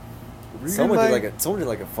 Were you Someone in did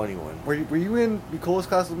like a funny one. Were you in Nicola's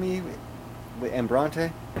class with me and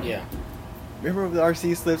Bronte? Yeah. Remember the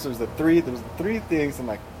RC slips? There was the three things, and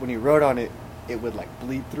like when he wrote on it, it would like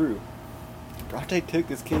bleed through. Bronte took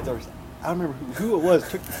this kid's RC. I don't remember who it was.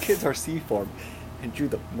 Took this kid's RC form and drew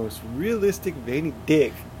the most realistic veiny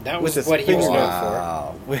dick. That with was his what he was fingernail.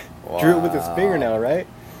 Wow. Drew it with his Wow. fingernail, right?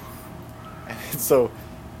 And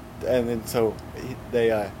so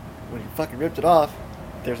they when he fucking ripped it off,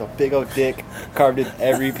 there's a big old dick carved in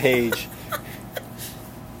every page.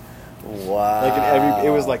 Wow. Like in every,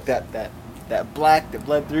 it was like that black that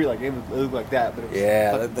bled through, like it looked like that, but it was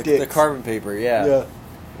Yeah, fucking the dicks. carbon paper. Yeah. Yeah.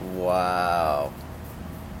 Wow.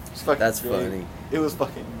 It's fucking That's great. funny. It was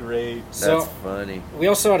fucking great. So- That's funny. We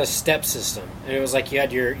also had a step system, and it was like you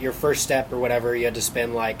had your first step or whatever. You had to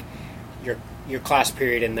spend like your class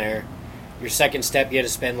period in there. Your second step, you had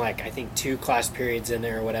to spend like I think 2 class periods in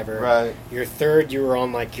there or whatever. Right. Your third, you were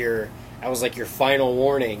on like that was like your final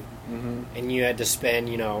warning, Mm-hmm. and you had to spend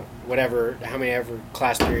how many ever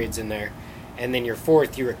class periods in there, and then your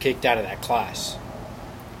fourth, you were kicked out of that class,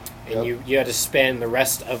 and Yep. you had to spend the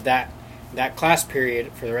rest of that class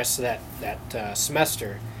period for the rest of that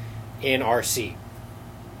semester in RC.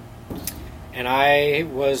 And I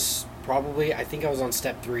was I think I was on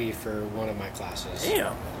step 3 for one of my classes.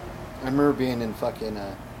 Damn. I remember being in fucking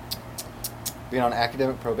being on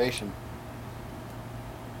academic probation.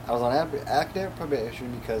 I was on academic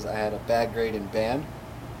probation because I had a bad grade in band.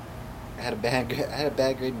 I had a bad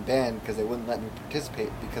grade in band because they wouldn't let me participate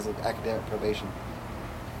because of academic probation.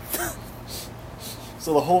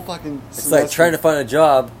 So the whole fucking It's like trying to find a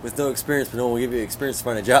job with no experience, but no one will give you experience to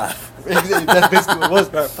find a job. That's basically what it was,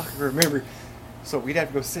 but I fucking remember. So we'd have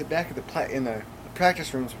to go sit back at in the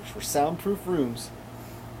practice rooms, which were soundproof rooms.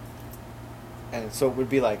 And so it would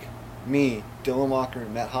be like me, Dylan Walker,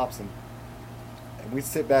 and Matt Hobson. And we'd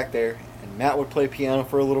sit back there, and Matt would play piano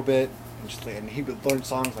for a little bit, and he would learn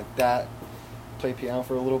songs like that, play piano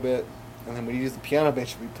for a little bit, and then we'd use the piano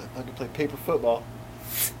bench, we'd play paper football.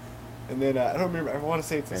 And then I don't remember. I want to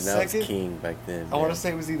say it's the And that was second. king back then. I want man. to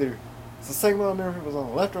say it was either it's the second one. I don't remember if it was on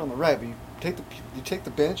the left or on the right. But you take the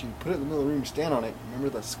bench and you put it in the middle of the room, and stand on it. Remember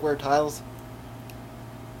the square tiles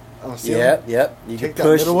on the ceiling? Yep. You Take can that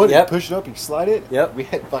push. middle one, Yep. you push it up, and you slide it. Yep. We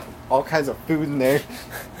had fucking all kinds of food in there.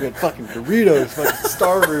 We had fucking Doritos, fucking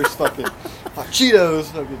Starburst, fucking Cheetos,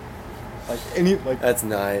 fucking That's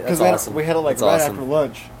nice. That's we awesome. we had it like That's right awesome. after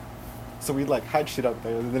lunch, so we'd like hide shit up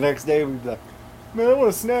there. And the next day we'd be like, "Man, I want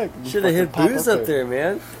a snack." And we Should have fucking hid pop booze up there,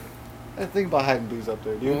 man. I think about hiding booze up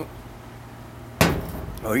there, dude.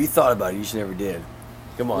 Oh, you thought about it. You just never did.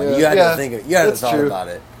 Come on, Yeah, you had yeah, to think. You had to that's thought true. about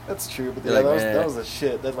it. That's true, but You're yeah, like, that "Man." was the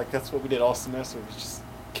shit. That's what we did all semester, was just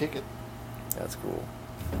kick it. That's cool.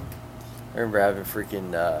 I remember having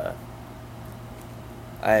freaking.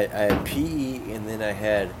 I had PE and then I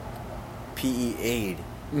had PE aid.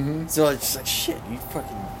 Mm-hmm. So it's just like shit. You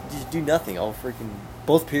just do nothing all freaking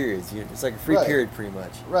both periods. It's like a free Right. period pretty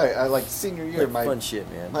much. Right, I like senior year, Like my fun shit,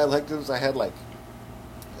 man. my electives, I had like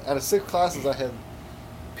out of 6 classes, I had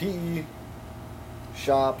PE,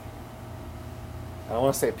 shop. I don't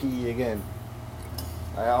want to say PE again.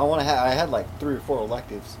 I had like 3 or 4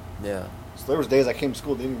 electives. Yeah. So there was days I came to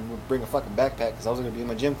school, didn't even bring a fucking backpack because I was going to be in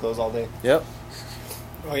my gym clothes all day. Yep.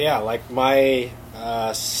 Oh yeah, like my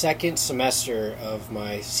second semester of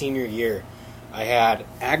my senior year, I had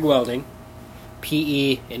ag welding,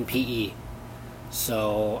 PE, and PE.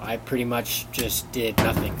 So I pretty much just did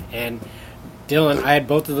nothing. And Dylan, I had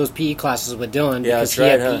both of those PE classes with Dylan Yeah, because that's he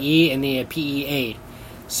had right, huh? PE and he had PE aid.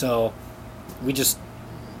 So we just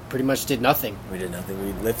pretty much did nothing. We did nothing.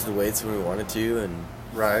 We lifted weights when we wanted to, and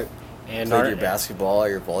Right. And played our- your basketball or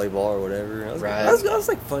your volleyball or whatever. That was, Right. that was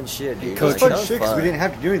like fun shit, dude. Coach- Like, Fun that was shit because we fun. didn't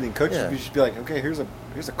have to do anything. Coaches Yeah. would just be like, okay, here's a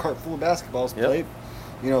cart full of basketballs. Yep.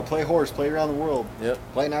 Play, play horse, play around the world, Yep.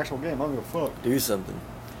 play an actual game. I don't give a fuck. Do something.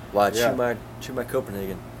 Watch Yeah. shoot my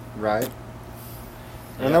Copenhagen. Right.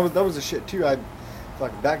 And Yeah. that was the shit too. I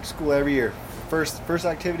fucking back to school every year. First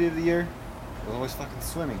activity of the year was always fucking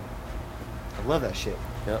swimming. I love that shit.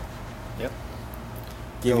 Yep. Yep.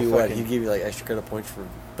 Give Go you what? fucking- He give you like extra credit points for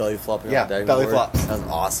belly flopping. Yeah, on the diving belly board? flops. That was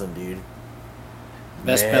awesome, dude.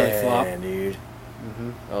 Best belly flop. dude.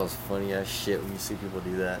 Mm-hmm. That was funny as shit when you see people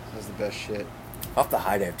do that. That was the best shit. Off the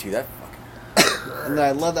high dive too. That fucking. And then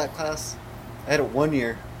I love that class. I had it one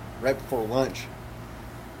year, right before lunch.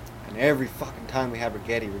 And every fucking time we had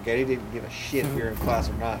Rigetti didn't give a shit if we were in class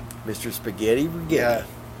or not. Mr. Spaghetti Brigade. Yeah.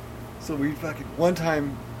 So we fucking, one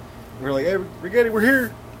time, we were like, hey, Rigetti, we're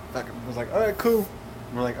here. Fucking was like, alright, cool.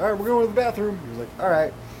 And we're like, alright, we're going to the bathroom. He was like,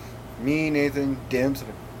 alright. Me, Nathan, Dimps,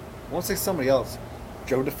 and I won't say somebody else.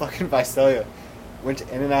 Drove to fucking Visalia. Went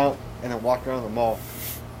to In-N-Out, and then walked around the mall.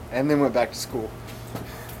 And then went back to school.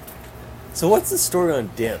 So what's the story on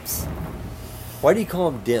Dimps? Why do you call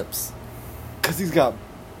him Dimps? Because he's got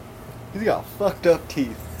fucked up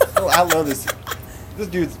teeth. Oh, I love this. This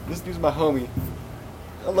dude's my homie.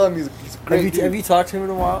 I love him. He's a great dude. Have you talked to him in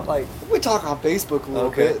a while? Like, We talk on Facebook a little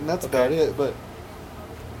Okay, bit, and that's okay. about it. But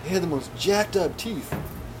he had the most jacked up teeth.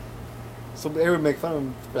 So everyone make fun of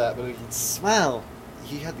him for that, but he'd smile.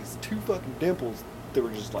 He had these two fucking dimples that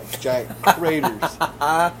were just like giant craters.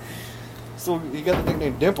 So he got the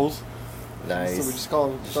nickname Dimples. nice. So we just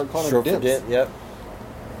started calling Short him for Dimps. Dimp. Yep.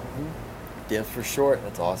 Dimps for short.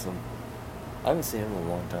 That's awesome. I haven't seen him in a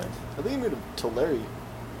long time. I think he moved to Larry.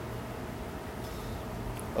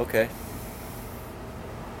 Okay.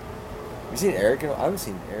 You seen Eric? I haven't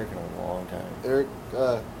seen Eric in a long time. Eric,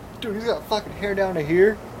 dude, he's got fucking hair down to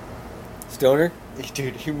here. Stoner?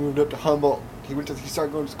 Dude, he moved up to Humboldt. He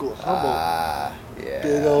started going to school at Humboldt. Ah, yeah.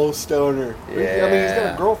 Big old stoner. I mean, he's got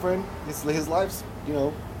Yeah. a girlfriend. His life's,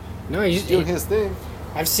 No, he's doing his thing.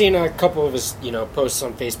 I've seen a couple of his, posts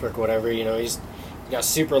on Facebook or whatever. He's got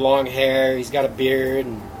super long hair. He's got a beard,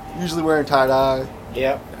 and Usually wearing tie dye.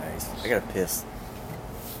 yep. Nice. I gotta piss.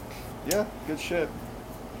 Yeah, good shit.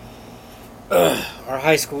 Our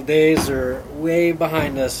high school days are way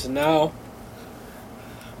behind us, and now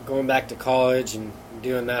I'm going back to college and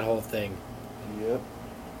doing that whole thing. Yep.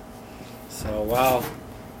 So while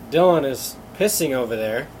Dylan is pissing over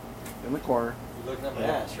there, In the corner. You're looking up my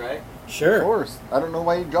ass, right? Of sure. course. I don't know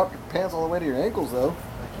why you dropped your pants all the way to your ankles though.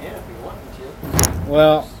 I can if you want me to.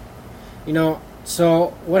 Well, so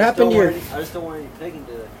what happened to your? I just don't want any pegging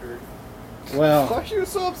to occur. Well, Why are you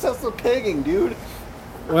so obsessed with pegging, dude?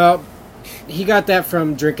 well, he got that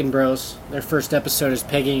from Drinking Bros. Their first episode is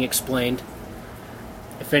Pegging Explained.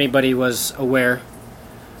 If anybody was aware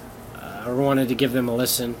or wanted to give them a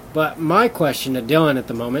listen. But my question to Dylan at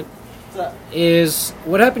the moment What's up? is,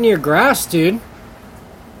 what happened to your grass, dude?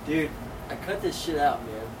 Dude, I cut this shit out,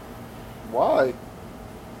 man. Why?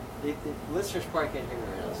 The listeners probably can't hear me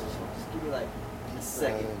right now, so just give me like a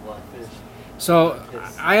second while I finish. So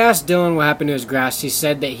I asked Dylan what happened to his grass. He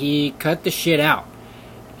said that he cut the shit out.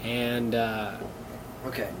 And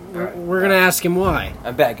Okay. we're going to ask him why.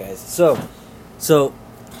 I'm back, guys. So,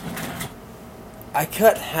 I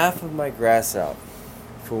cut half of my grass out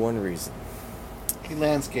for one reason. He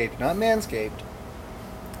landscaped, not manscaped.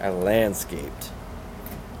 I landscaped.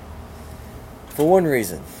 For one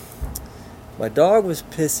reason. My dog was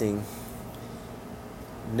pissing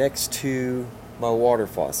next to my water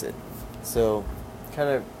faucet. So, kind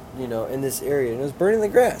of, in this area. And it was burning the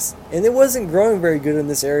grass. And it wasn't growing very good in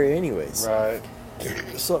this area anyways. Right.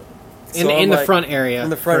 So In I'm the like- front area. in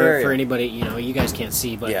the front for, area. For anybody, you guys can't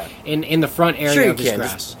see, but Yeah. in the front area Sure you of his can.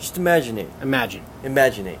 grass. Just imagine it. Imagine.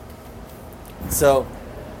 Imaginate. So,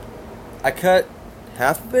 I cut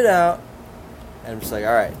half of it out, and I'm just like,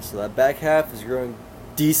 alright, so that back half is growing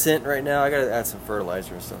decent right now. I gotta add some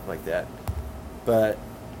fertilizer and stuff like that. But,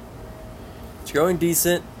 it's growing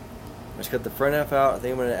decent. I just cut the front half out. I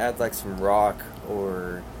think I'm gonna add like some rock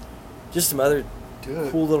or just some other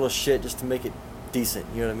Good. cool little shit just to make it decent,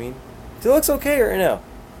 you know what I mean? 'Cause it looks okay right now.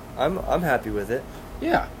 I'm happy with it.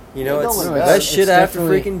 Yeah. You know, Yeah, it's no, the it's- best shit it's I have to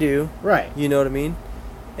definitely- freaking do. Right. You know what I mean?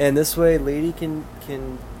 And this way, lady can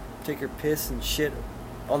take her piss and shit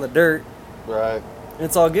on the dirt, Right. and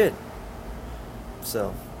it's all good.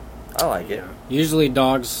 So, I like it. Usually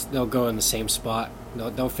dogs, they'll go in the same spot.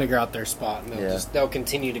 They'll figure out their spot, and they'll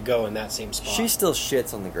continue to go in that same spot. She still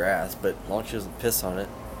shits on the grass, but as long as she doesn't piss on it.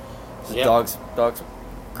 'Cause Yep.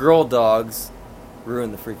 girl dogs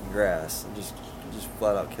ruin the freaking grass and just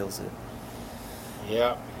flat out kills it.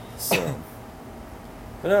 Yeah. So,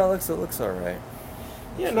 but no, it looks all right.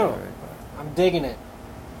 Yeah, Looks no. all right. I'm digging it.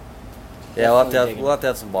 Yeah, we'll have Definitely to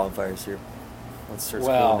have some bonfires here. Once it starts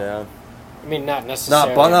Well, cooling down. I mean, not necessarily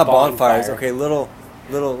Not a bonfires. bonfire. Okay, little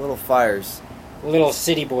fires. Little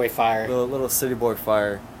city boy fire. Little city boy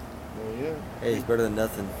fire. Well, yeah. Hey, it's better than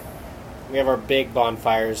nothing. We have our big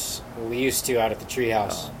bonfires. We used to out at the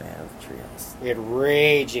treehouse. Oh man, the treehouse. We had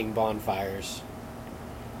raging bonfires.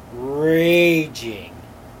 Raging.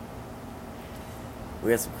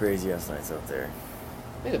 We had some crazy ass nights out there.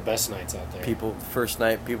 They're the best nights out there. First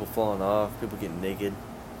night, people falling off, people getting naked.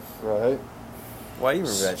 Right. Why do you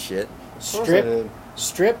remember that shit? Of course I did.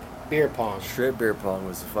 Strip beer pong. Strip beer pong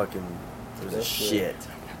was a That shit. shit.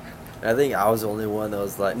 And I think I was the only one that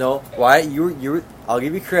was like, no, why you were? I'll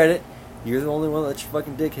give you credit. You're the only one that let your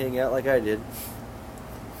fucking dick hang out like I did.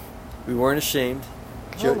 We weren't ashamed.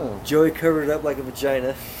 Hell no. Joey covered it up like a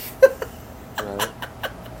vagina. Right.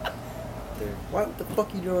 There. What the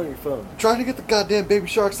fuck you doing on your phone? Trying to get the goddamn Baby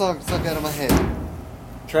Shark song stuck out of my head.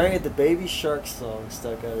 Trying to get the Baby Shark song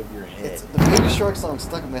stuck out of your head. It's the Baby Shark song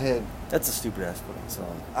stuck in my head. That's a stupid ass fucking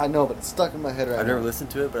song. I know, but it's stuck in my head right I've now. never listened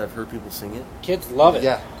to it, but I've heard people sing it. Kids love it.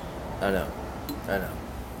 Yeah. I know.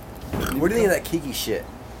 What do you think of that Kiki shit?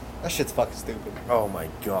 That shit's fucking stupid. Oh my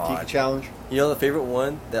god. Kiki challenge. You know the favorite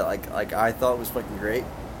one that like I thought was fucking great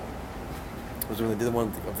was when they did the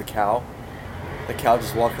one of the cow. The cow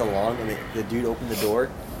just walking along and the dude opened the door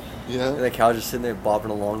and Yeah. the cow just sitting there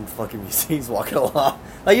bobbing along the fucking music. He's walking along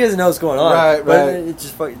like he doesn't know what's going on. Right, but right. It's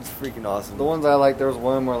just fucking, it's freaking awesome. The ones I like, there was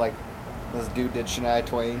one where like this dude did Shania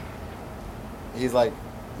Twain. He's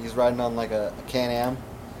riding on like a Can-Am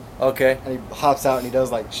Okay. and he hops out and he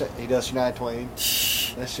does Shania Twain.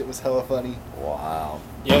 That shit was hella funny. Wow.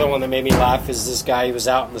 The other one that made me laugh is this guy. He was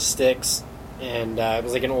out in the sticks, and it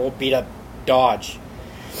was like an old beat up Dodge,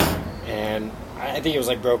 and I think it was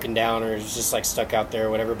like broken down or it was just like stuck out there or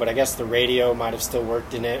whatever. But I guess the radio might have still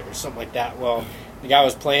worked in it or something like that. Well, the guy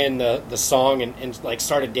was playing the song and like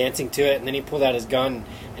started dancing to it, and then he pulled out his gun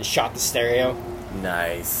and shot the stereo.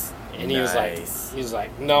 Nice. And he was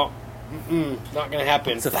like, no, not gonna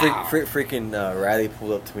happen. So Pow. freaking Riley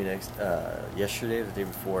pulled up to me yesterday or the day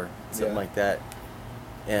before, something Yeah. like that,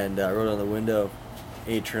 and I wrote on the window,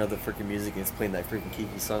 and he turned out the freaking music and it's playing that freaking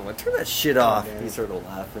Kiki song. I'm like, turn that shit off. man. He started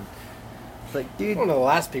laughing. It's like, dude, One of the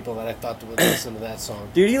last people that I thought that would listen to that song.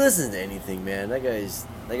 dude, he listens to anything, man. That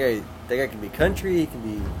guy can be country, he can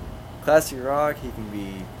be classic rock, he can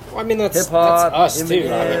be Well, I mean, hip that's hop, us too. I mean,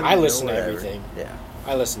 Eminem, I listen to whatever. everything. Yeah,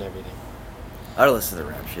 I listen to everything. I don't listen to the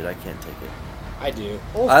rap shit. I can't take it. I do.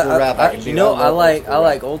 Old school rap, I can do. You know, I love like old school I rap.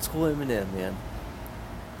 like old school Eminem, man.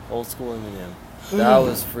 Old school Eminem. That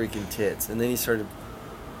was freaking tits. And then he started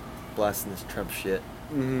blasting this Trump shit.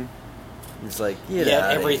 Mm-hmm. He's like, get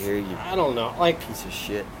out of here, you I don't know. Like, piece of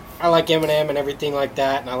shit. I like Eminem and everything like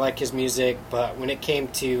that, and I like his music. But when it came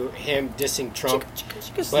to him dissing Trump,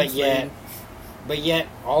 but yet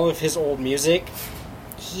all of his old music,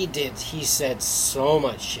 he said so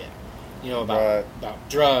much shit. You know, Right. about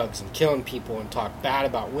drugs and killing people and talk bad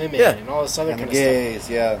about women Yeah. and all this other And the kind of stuff. gays,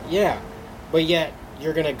 yeah. Yeah, but yet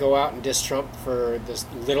you're gonna go out and diss Trump for the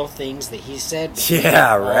little things that he said.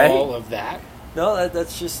 Yeah, right. All of that. No,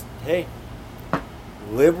 that's just, hey,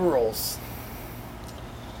 liberals.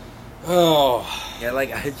 Oh, Yeah, like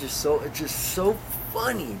it's just so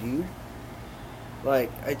funny, dude.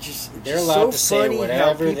 Like it's They're just allowed so to say funny how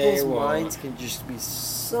whatever they people's want. minds can just be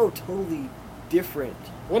so totally different,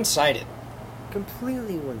 one-sided.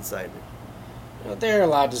 completely one-sided. You know, they're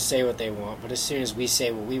allowed to say what they want, but as soon as we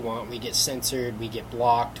say what we want, we get censored, we get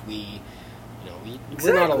blocked. We're not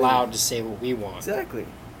Exactly. allowed to say what we want. Exactly.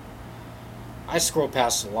 I scroll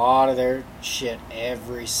past a lot of their shit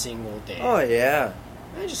every single day. Oh yeah.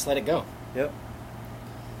 I just let it go. Yep.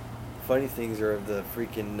 Funny things are of the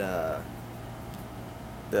freaking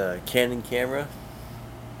the Canon camera,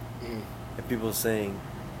 Mm. and people saying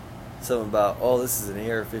something about, oh, this is an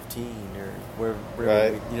AR-15 or whatever.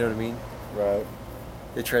 Right. You know what I mean? Right.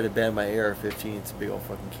 They tried to ban my AR-15. It's a big old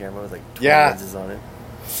fucking camera with like 20 Yeah. lenses on it.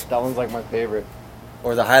 That one's like my favorite.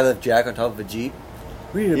 Or the high lift jack on top of a Jeep.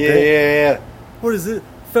 We need a Yeah, ban- yeah, yeah. What is it?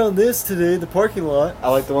 Found this today in the parking lot. I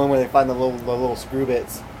like the one where they find the little screw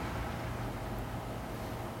bits.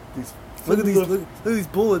 These Look at these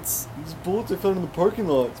bullets. These bullets are found in the parking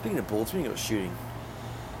lot. Speaking of bullets, we need to go shooting.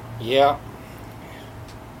 Yeah.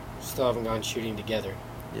 Still haven't gone shooting together.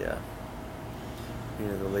 Yeah. We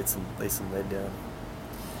need to go lay some lead down.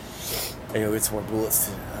 And go get some more bullets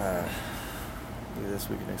to maybe this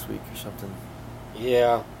week or next week or something.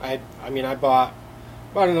 Yeah. I mean, I bought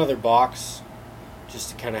another box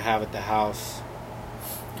just to kind of have at the house.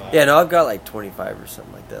 But Yeah, no, I've got like 25 or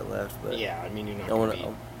something like that left. But yeah, I mean, you're not I going want to to.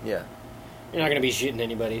 be... Yeah, You're not going to be shooting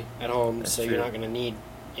anybody at home, That's so true. you're not going to need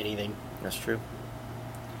anything, that's true.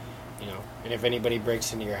 you know. And if anybody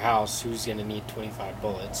breaks into your house, who's going to need 25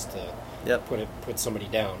 bullets to Yep. put somebody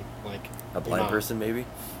down? Like A you're blind not. person, maybe.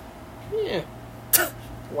 Yeah.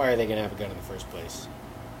 Why are they going to have a gun in the first place?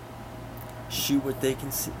 Shoot what they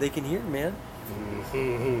can see, they can hear, man.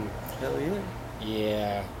 Mhm. Hell yeah.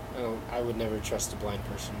 Yeah. I would never trust a blind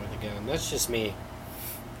person with a gun. That's just me.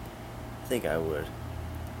 I think I would.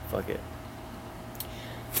 Fuck it.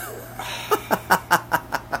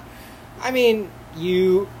 I mean,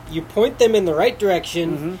 you point them in the right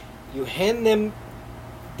direction. Mhm. You hand them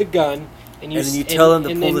the gun, and And then you tell them to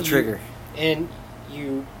pull then the trigger. And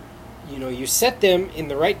you set them in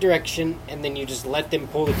the right direction, and then you just let them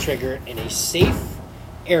pull the trigger in a safe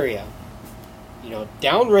area.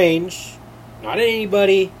 Downrange, not at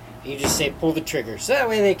anybody. And you just say pull the trigger, so that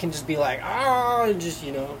way they can just be like, and just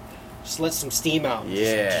let some steam out. And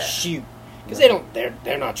Yeah. just shoot. Because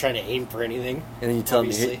they're not trying to aim for anything. And then you tell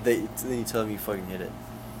Obviously. them then you tell them you fucking hit it.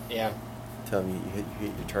 Yeah. Tell them you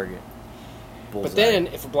hit your target. Bullseye. But then,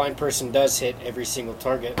 if a blind person does hit every single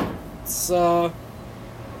target, it's what?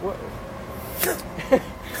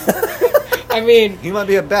 I mean, He might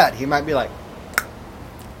be a bat. He might be like,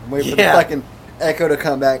 wait for Yeah. the fucking echo to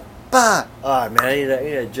come back. Bah! oh man, I need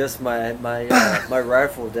to adjust my my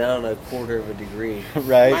rifle down a quarter of a degree.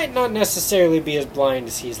 Right? might not necessarily be as blind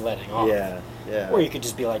as he's letting off. Yeah, yeah. Or you could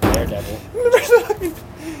just be like Daredevil.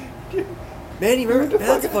 Man, you remember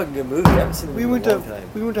that's a fucking good movie. I haven't seen it we in went a long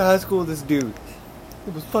time. to high school with this dude.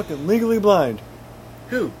 He was fucking legally blind.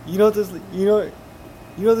 Who? You know what this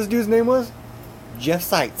dude's name was? Jeff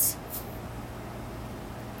Seitz.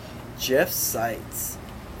 Jeff Seitz.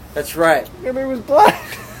 That's right. Remember he was blind.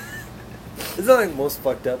 Isn't that like the most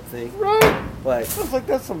fucked up thing? Right? Like, I was like,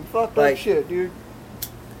 that's some fucked Like- up shit, dude.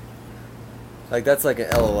 that's like an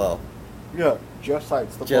LOL. Yeah, Jeff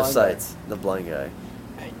Seitz, the Jeff blind guy. Seitz, the blind guy.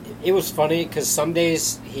 It was funny because some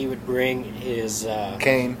days he would bring his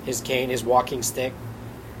Cane. his walking stick,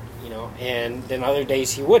 and then other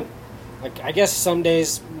days he wouldn't. Like, I guess some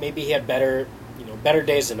days maybe he had better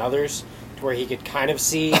days than others, to where he could kind of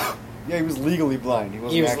see. Yeah, he was legally blind. He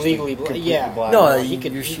wasn't He was actually legally bli- completely yeah. blind. No, he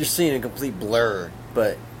could- you're seeing a complete blur,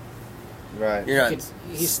 but Right. you're not.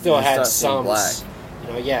 He still you're had not seeing some.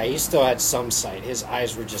 black. He still had some sight. His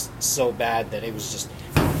eyes were just so bad that it was just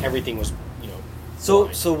everything was So,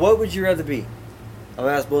 blind. so what would you rather be? I'm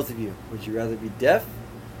gonna ask both of you. Would you rather be deaf,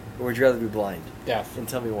 or would you rather be blind? deaf. And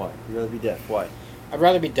tell me why. You'd rather be deaf. Why? I'd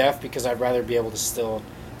rather be deaf because I'd rather be able to still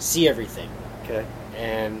see everything, Okay.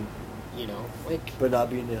 and But not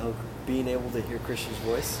being able to hear Christian's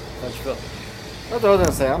voice. How'd you feel? That's what I was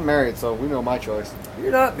gonna say. I'm married, so we know my choice.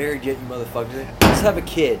 You're not married yet, you motherfucker. Just have a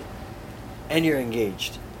kid, and you're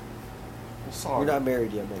engaged. I'm sorry. You're not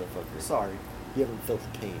married yet, motherfucker. Sorry. You haven't felt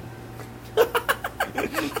the pain.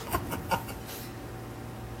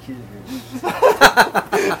 You didn't hear me.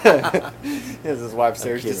 Yes, his wife I'm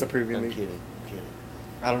stares kidding. disapprovingly. I'm kidding.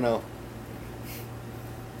 I don't know.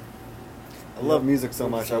 I love music so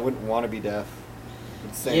much. I wouldn't want to be deaf. At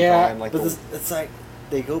the same Yeah, time, like But the, it's like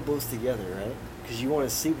they go both together, right? Because you want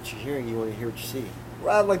to see what you're hearing, you want to hear what you see.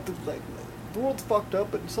 right, like the world's fucked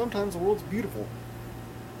up, but sometimes the world's beautiful.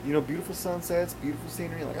 Beautiful sunsets, beautiful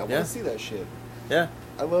scenery. Like I want Yeah. to see that shit. Yeah.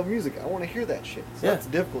 I love music. I want to hear that shit. So Yeah. that's a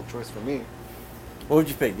difficult choice for me. What would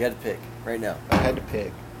you pick? You had to pick right now. I had to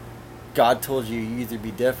pick God told you either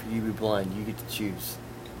be deaf or you be blind. You get to choose.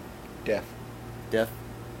 deaf. Deaf?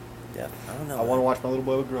 Deaf. I don't know. I want to watch my little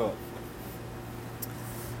boy grow up.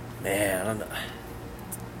 Man, I don't know.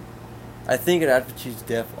 I think I'd have to choose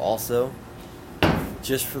deaf also.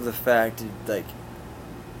 Just for the fact that,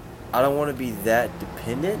 I don't want to be that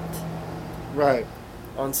dependent Right.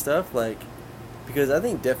 on stuff. Because I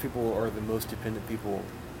think deaf people are the most dependent people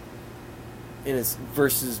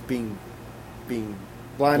versus being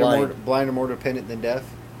Blind or more dependent than deaf.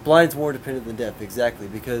 blind's more dependent than deaf, exactly,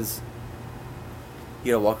 because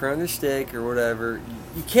you gotta walk around your stick or whatever.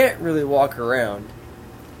 You can't really walk around.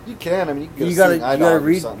 You can. I mean, you You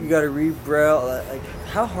can gotta read Braille. Like,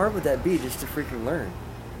 how hard would that be just to freaking learn?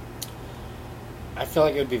 I feel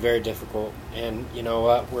like it would be very difficult, and you know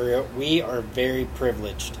what? We are very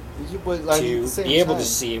privileged But, like, at to the same be able to time,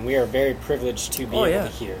 see, and we are very privileged to be Oh, able yeah. to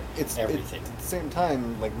hear It's everything. at the same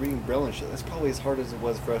time, like reading Braille and shit. That's probably as hard as it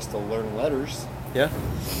was for us to learn letters. Yeah.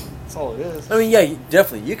 That's all it is. I mean, yeah,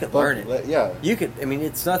 definitely you can learn it. Yeah. You could. I mean,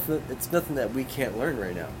 it's nothing. It's nothing that we can't learn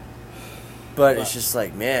right now. But it's just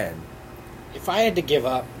like, man. If I had to give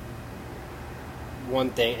up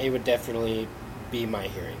one thing, it would definitely be my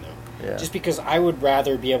hearing, though. Yeah. Just because I would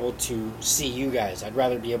rather be able to see you guys. I'd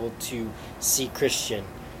rather be able to see Christian.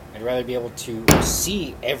 I'd rather be able to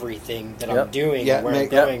see everything that I'm Yep. doing Yeah, or where I'm Yep.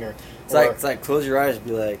 going. Or, It's like close your eyes and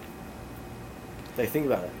be like think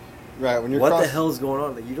about it. Right. When you're What the cross- hell is going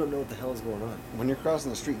on? That you don't know what the hell is going on. When you're crossing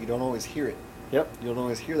the street, you don't always hear it. Yep. You don't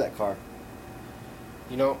always hear that car.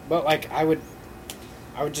 you know, but like I would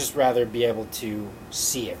just rather be able to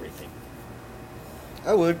see everything.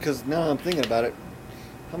 I would, because now I'm thinking about it.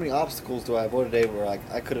 How many obstacles do I avoid today where like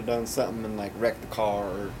I could have done something and like wrecked the car,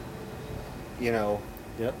 or you know,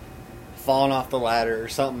 Yep. fallen off the ladder or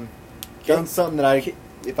something, done something that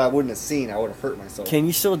if I wouldn't have seen, I would have hurt myself. Can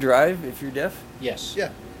you still drive if you're deaf? Yes. Yeah.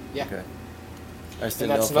 Yeah. Okay. I just And didn't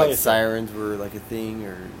know that's if another like thing. sirens were like a thing,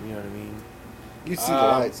 or you know what I mean. You see the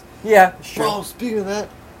lights. Yeah. Bro, speaking of that,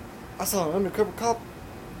 I saw an undercover cop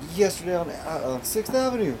yesterday on 6th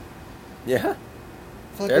Avenue. Yeah.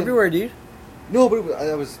 Fucking- They're everywhere, dude. No, but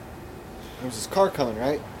there was this car coming,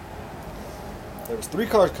 right? There was 3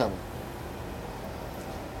 cars coming.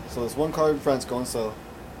 So this one car in front's going, so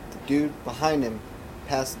the dude behind him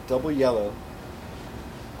passed double yellow.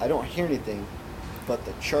 I don't hear anything, but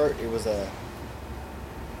it was I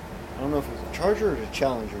don't know if it was a Charger or a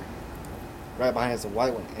Challenger. Right behind it's a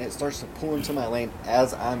white one, and it starts to pull into my lane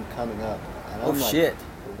as I'm coming up. And Oh I'm like, shit.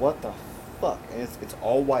 what the fuck? And it's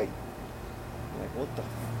all white. I'm like, what the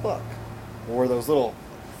fuck? Where those little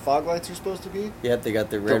fog lights are supposed to be? Yep, they got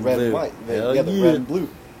the The red, red blue. and white. Hell The red and blue.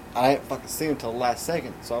 I didn't fucking see him until the last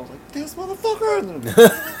second, so I was like, this motherfucker! And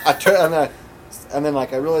then I turned, and then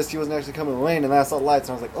like I realized he wasn't actually coming in the lane, and then I saw the lights,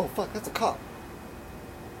 and I was like, oh fuck, that's a cop.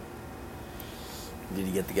 Did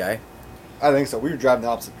you get the guy? I think so. We were driving the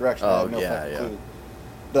opposite direction. I Oh, had no yeah, fucking yeah. clue.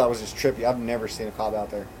 But that was just trippy. I've never seen a cop out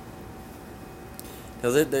there.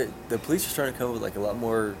 Because the police are starting to come up with like a lot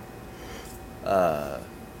more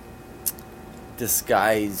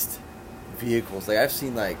disguised vehicles. Like I've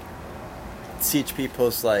seen like CHP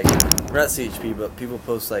post like, or not CHP, but people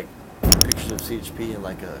post like pictures of CHP in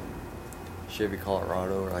like a Chevy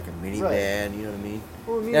Colorado or like a minivan. Right. You know what I mean?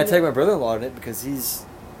 Well, I mean, Yeah, I take my brother-in-law in it because he's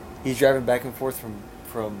driving back and forth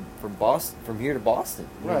from Boston, from here to Boston.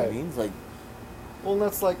 You know what I Right. mean? It's like, Well, and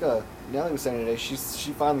that's like Nelly was saying today. She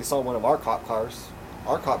finally saw one of our cop cars.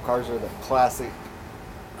 Our cop cars are the classic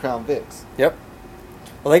Crown Vics. yep.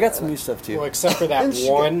 Well, they got some new stuff too. Well, except for that And she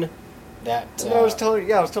one, that And I was telling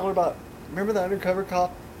her about. Remember the undercover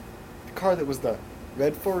cop, the car that was the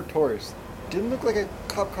red Ford Taurus? Didn't look like a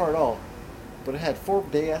cop car at all, but it had 4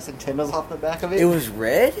 big ass antennas off the back of it. It was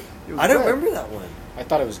red? It was I don't red. remember that one. I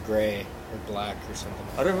thought it was gray or black or something.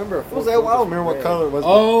 I don't remember. What was that? I don't remember what color it was.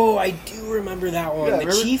 Oh, I do remember that one. Yeah, the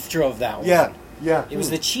remember? chief drove that one. Yeah, yeah. It was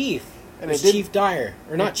the chief. And it was it did- Chief Dyer.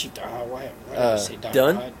 Or not Chief Dyer. Why did I say Dyer?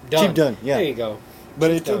 Dunn? Dunn. Chief Dunn, yeah. There you go. But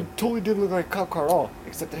Chief it Dunn. totally didn't look like a cop car at all,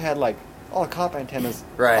 except it had like all the cop antennas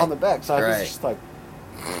Right. on the back. So I was Right. just like,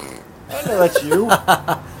 I know that's you.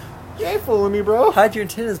 You ain't fooling me, bro. Hide your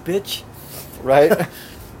antennas, bitch. Right?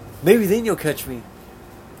 Maybe then you'll catch me.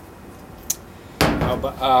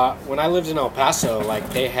 But when I lived in El Paso, like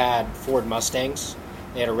they had Ford Mustangs.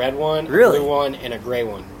 They had a red one, Really? a blue one, and a gray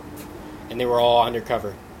one, and they were all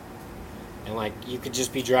undercover. And like you could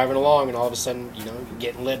just be driving along, and all of a sudden, you know, you're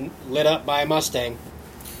getting lit up by a Mustang.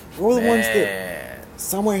 What were the ones that Man.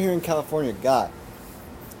 somewhere here in California got?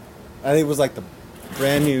 I think it was like the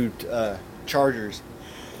brand new Chargers.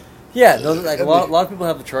 Yeah, no, like a lot of people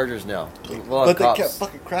have the Chargers now. A lot But of they cops. kept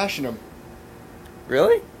fucking crashing them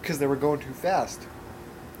Really? because they were going too fast.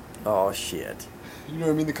 Oh shit. You know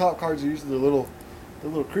what I mean? The cop cars are usually the little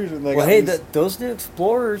cruiser. And they Well, got hey, these- those new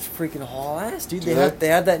Explorers freaking haul ass, dude. Do they? They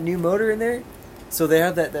have that new motor in there, so they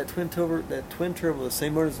have that twin turbo, the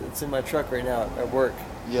same motor that's in my truck right now at work.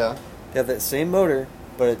 yeah. They have that same motor,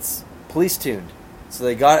 but it's police tuned. So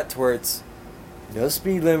they got it to where it's no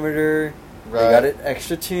speed limiter. They got Right. it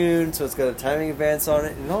extra tuned, so it's got a timing advance on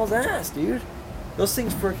it, and all that, dude. Those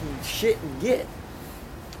things freaking shit and get.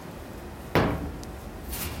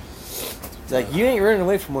 It's like you ain't running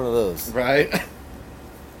away from one of those. Right.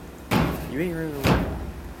 You ain't running away.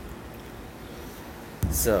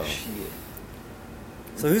 So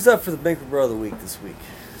who's up for the Banker Bro of the Week this week?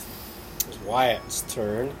 It was Wyatt's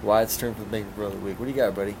turn. Wyatt's turn for the Banker Bro of the Week. What do you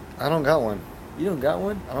got, buddy? I don't got one. You don't got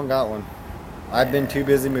one? I don't got one. I've been too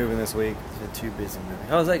busy moving this week. It's been too busy moving.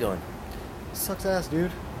 How's that going? Sucks ass,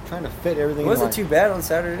 dude. Trying to fit everything. It wasn't in too bad on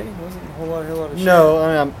Saturday. It wasn't a whole lot of shit. No, I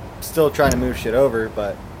mean, I'm still trying to move shit over,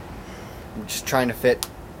 but I'm just trying to fit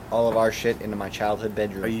all of our shit into my childhood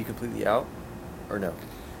bedroom. Are you completely out? Or no?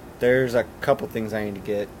 There's a couple things I need to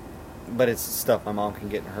get, but it's stuff my mom can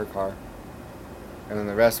get in her car. And then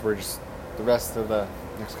the rest of the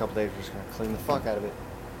next couple days, we're just going to clean the fuck out of it.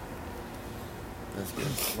 That's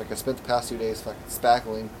good. Like, I spent the past 2 days fucking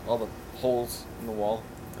spackling all the holes in the wall.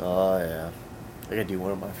 Oh, yeah. I gotta do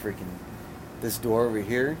one of my freaking... This door over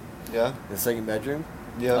here, Yeah? the second bedroom.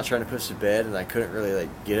 Yeah. I was trying to push the bed, and I couldn't really,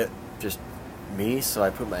 like, get it. Just me, so I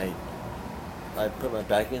put my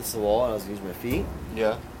back against the wall, and I was using my feet.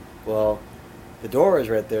 Yeah. Well, the door was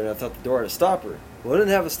right there, and I thought the door had a stopper. Well, it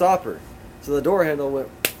didn't have a stopper. So the door handle went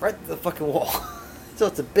right to the fucking wall. So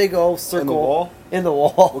it's a big old circle. In the wall? In the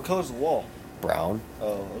wall. What color's the wall? Brown.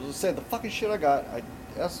 Oh, I was just saying, the fucking shit I got, I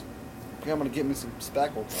asked Grandma to get me some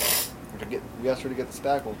spackle. We asked her to get the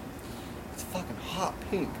spackle. It's fucking hot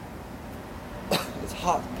pink. It's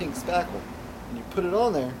hot pink spackle. And you put it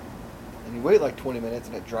on there, and you wait like 20 minutes,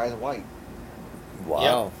 and it dries white.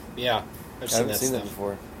 Wow. Yeah. I haven't seen that stuff.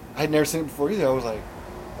 before. I'd never seen it before either. I was like,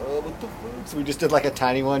 what the fuck? So we just did like a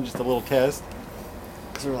tiny one, just a little test.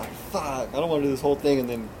 Because we were like, fuck, I don't want to do this whole thing, and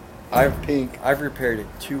then pink. I've repaired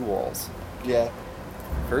 2 walls. Yeah.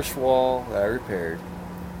 First wall that I repaired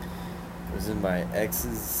was in my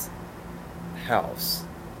ex's house.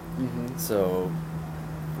 Mm-hmm. So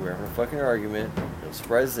we were having a fucking argument. No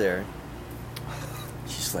surprise there.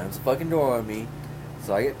 She slams the fucking door on me.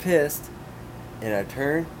 So I get pissed. And I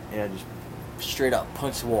turn and I just straight up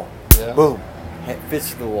punch the wall. Yeah. Boom. Head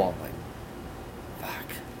fist to the wall. I'm like,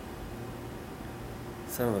 fuck.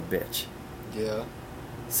 Son of a bitch. Yeah.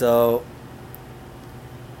 So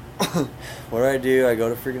what do? I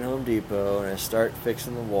go to freaking Home Depot and I start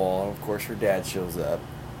fixing the wall. And of course, her dad shows up.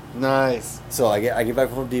 Nice. So I get back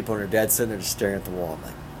from Home Depot and her dad's sitting there just staring at the wall. I'm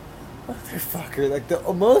like, motherfucker! Like the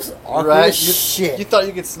most awkward Right? shit. You thought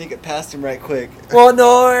you could sneak it past him right quick. Well,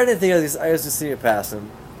 no, I didn't think I was just seeing it past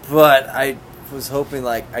him, but I was hoping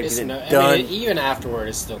like I'd get it done. I mean, even afterward,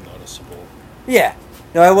 it's still noticeable. Yeah.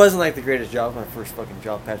 No, it wasn't like the greatest job. My first fucking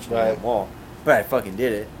job patching Right. that wall, but I fucking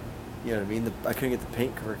did it. You know what I mean? I couldn't get the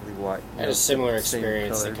paint correctly white. I had a similar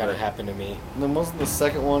experience that kind of happened to me. And then wasn't the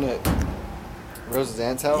second one at Rose's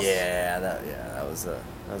aunt's house? Yeah, that was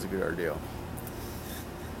a good ordeal.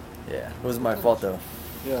 Yeah, it wasn't my fault though.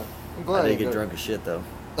 Yeah. I'm glad I did get go- drunk as shit though.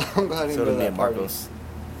 I'm glad I didn't So go did to me that and party. Marcos.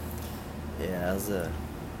 Yeah, that was I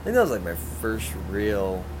think that was like my first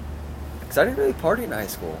real. Cause I didn't really party in high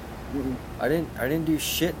school. Mm-mm. I didn't do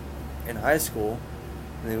shit in high school.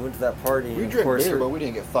 And then we went to that party. We and of drank course beer, her- but we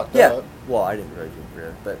didn't get fucked Yeah. up. Well, I didn't really drink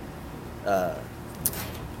beer, but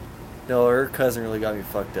no, her cousin really got me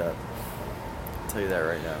fucked up. I'll tell you that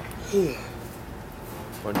right now.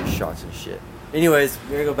 Bunch of shots and shit. Anyways,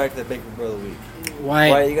 we're gonna go back to the Bacon Bro of the Week.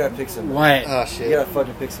 Why? You gotta pick somebody. Why? Oh, You shit. gotta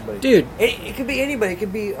fucking pick somebody, Dude. It could be anybody. It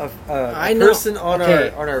could be a I know. person on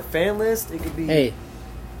Okay. our fan list. It could be. Hey,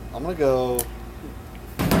 I'm gonna go.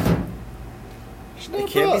 It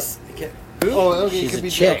can't be. It can't, who? Oh, okay. She's it could a be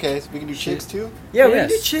chick. Okay, so we can do chicks too. Yeah, we Yes.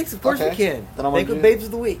 can do chicks. Of course we Okay. can. Then I'm gonna Banquet do- Babes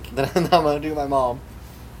of the Week. Then I'm gonna do my mom.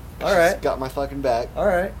 All right. She's got my fucking back, All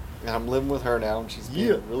right. and I'm living with her now, and she's being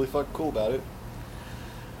Yeah. really fucking cool about it.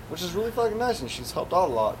 Which is really fucking nice, and she's helped out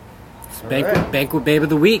a lot. banquet, Alright. banquet babe of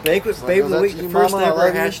the week. Banquet So Babe of goes the out Week. to The you, first Mama. I ever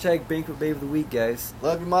love you. hashtag Banquet Babe of the Week, guys.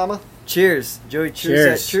 Love you, mama. Cheers, Joey. Cheers.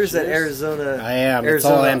 Cheers. Cheers that Cheers. Arizona. I am. It's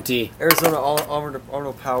Arizona, all empty. Arizona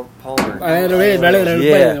Arnold Palmer.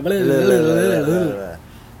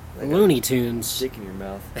 Looney Tunes. Stick in your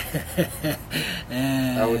mouth.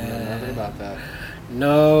 I wouldn't know nothing about that.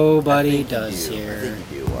 Nobody I does think here.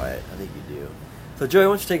 you do, Wyatt. I think you do. So, Joey,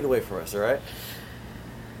 why don't you take it away for us, all right?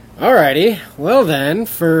 Alrighty. Well then,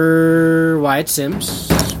 for Wyatt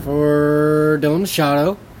Sims, for Dylan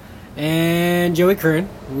Machado, and Joey Curran,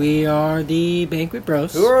 we are the Banquet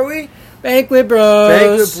Bros. Who are we? Banquet Bros.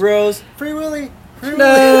 Banquet Bros. Free Willy. Free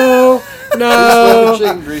No, no,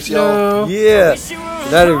 Chicken grease, y'all. no. Willy. Yeah.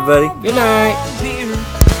 Good night, everybody. Good night.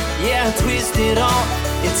 Yeah, twist it on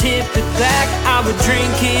and tip it back. I would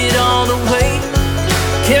drink it all the way.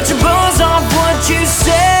 Catch a buzz off what you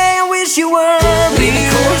say. I wish you were Maybe here.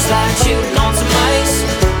 Coors Light shooting on some ice,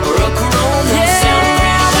 or a Corona. Yeah, sounding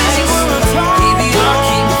pretty nice. PBR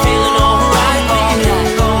keep me feeling alright all night.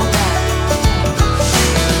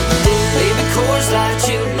 Baby, Coors Light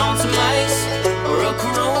shooting on some ice, or a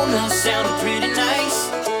Corona. Sounding pretty nice.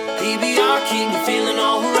 PBR keep me feeling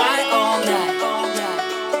alright all night.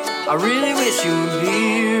 I really wish you were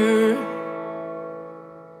here.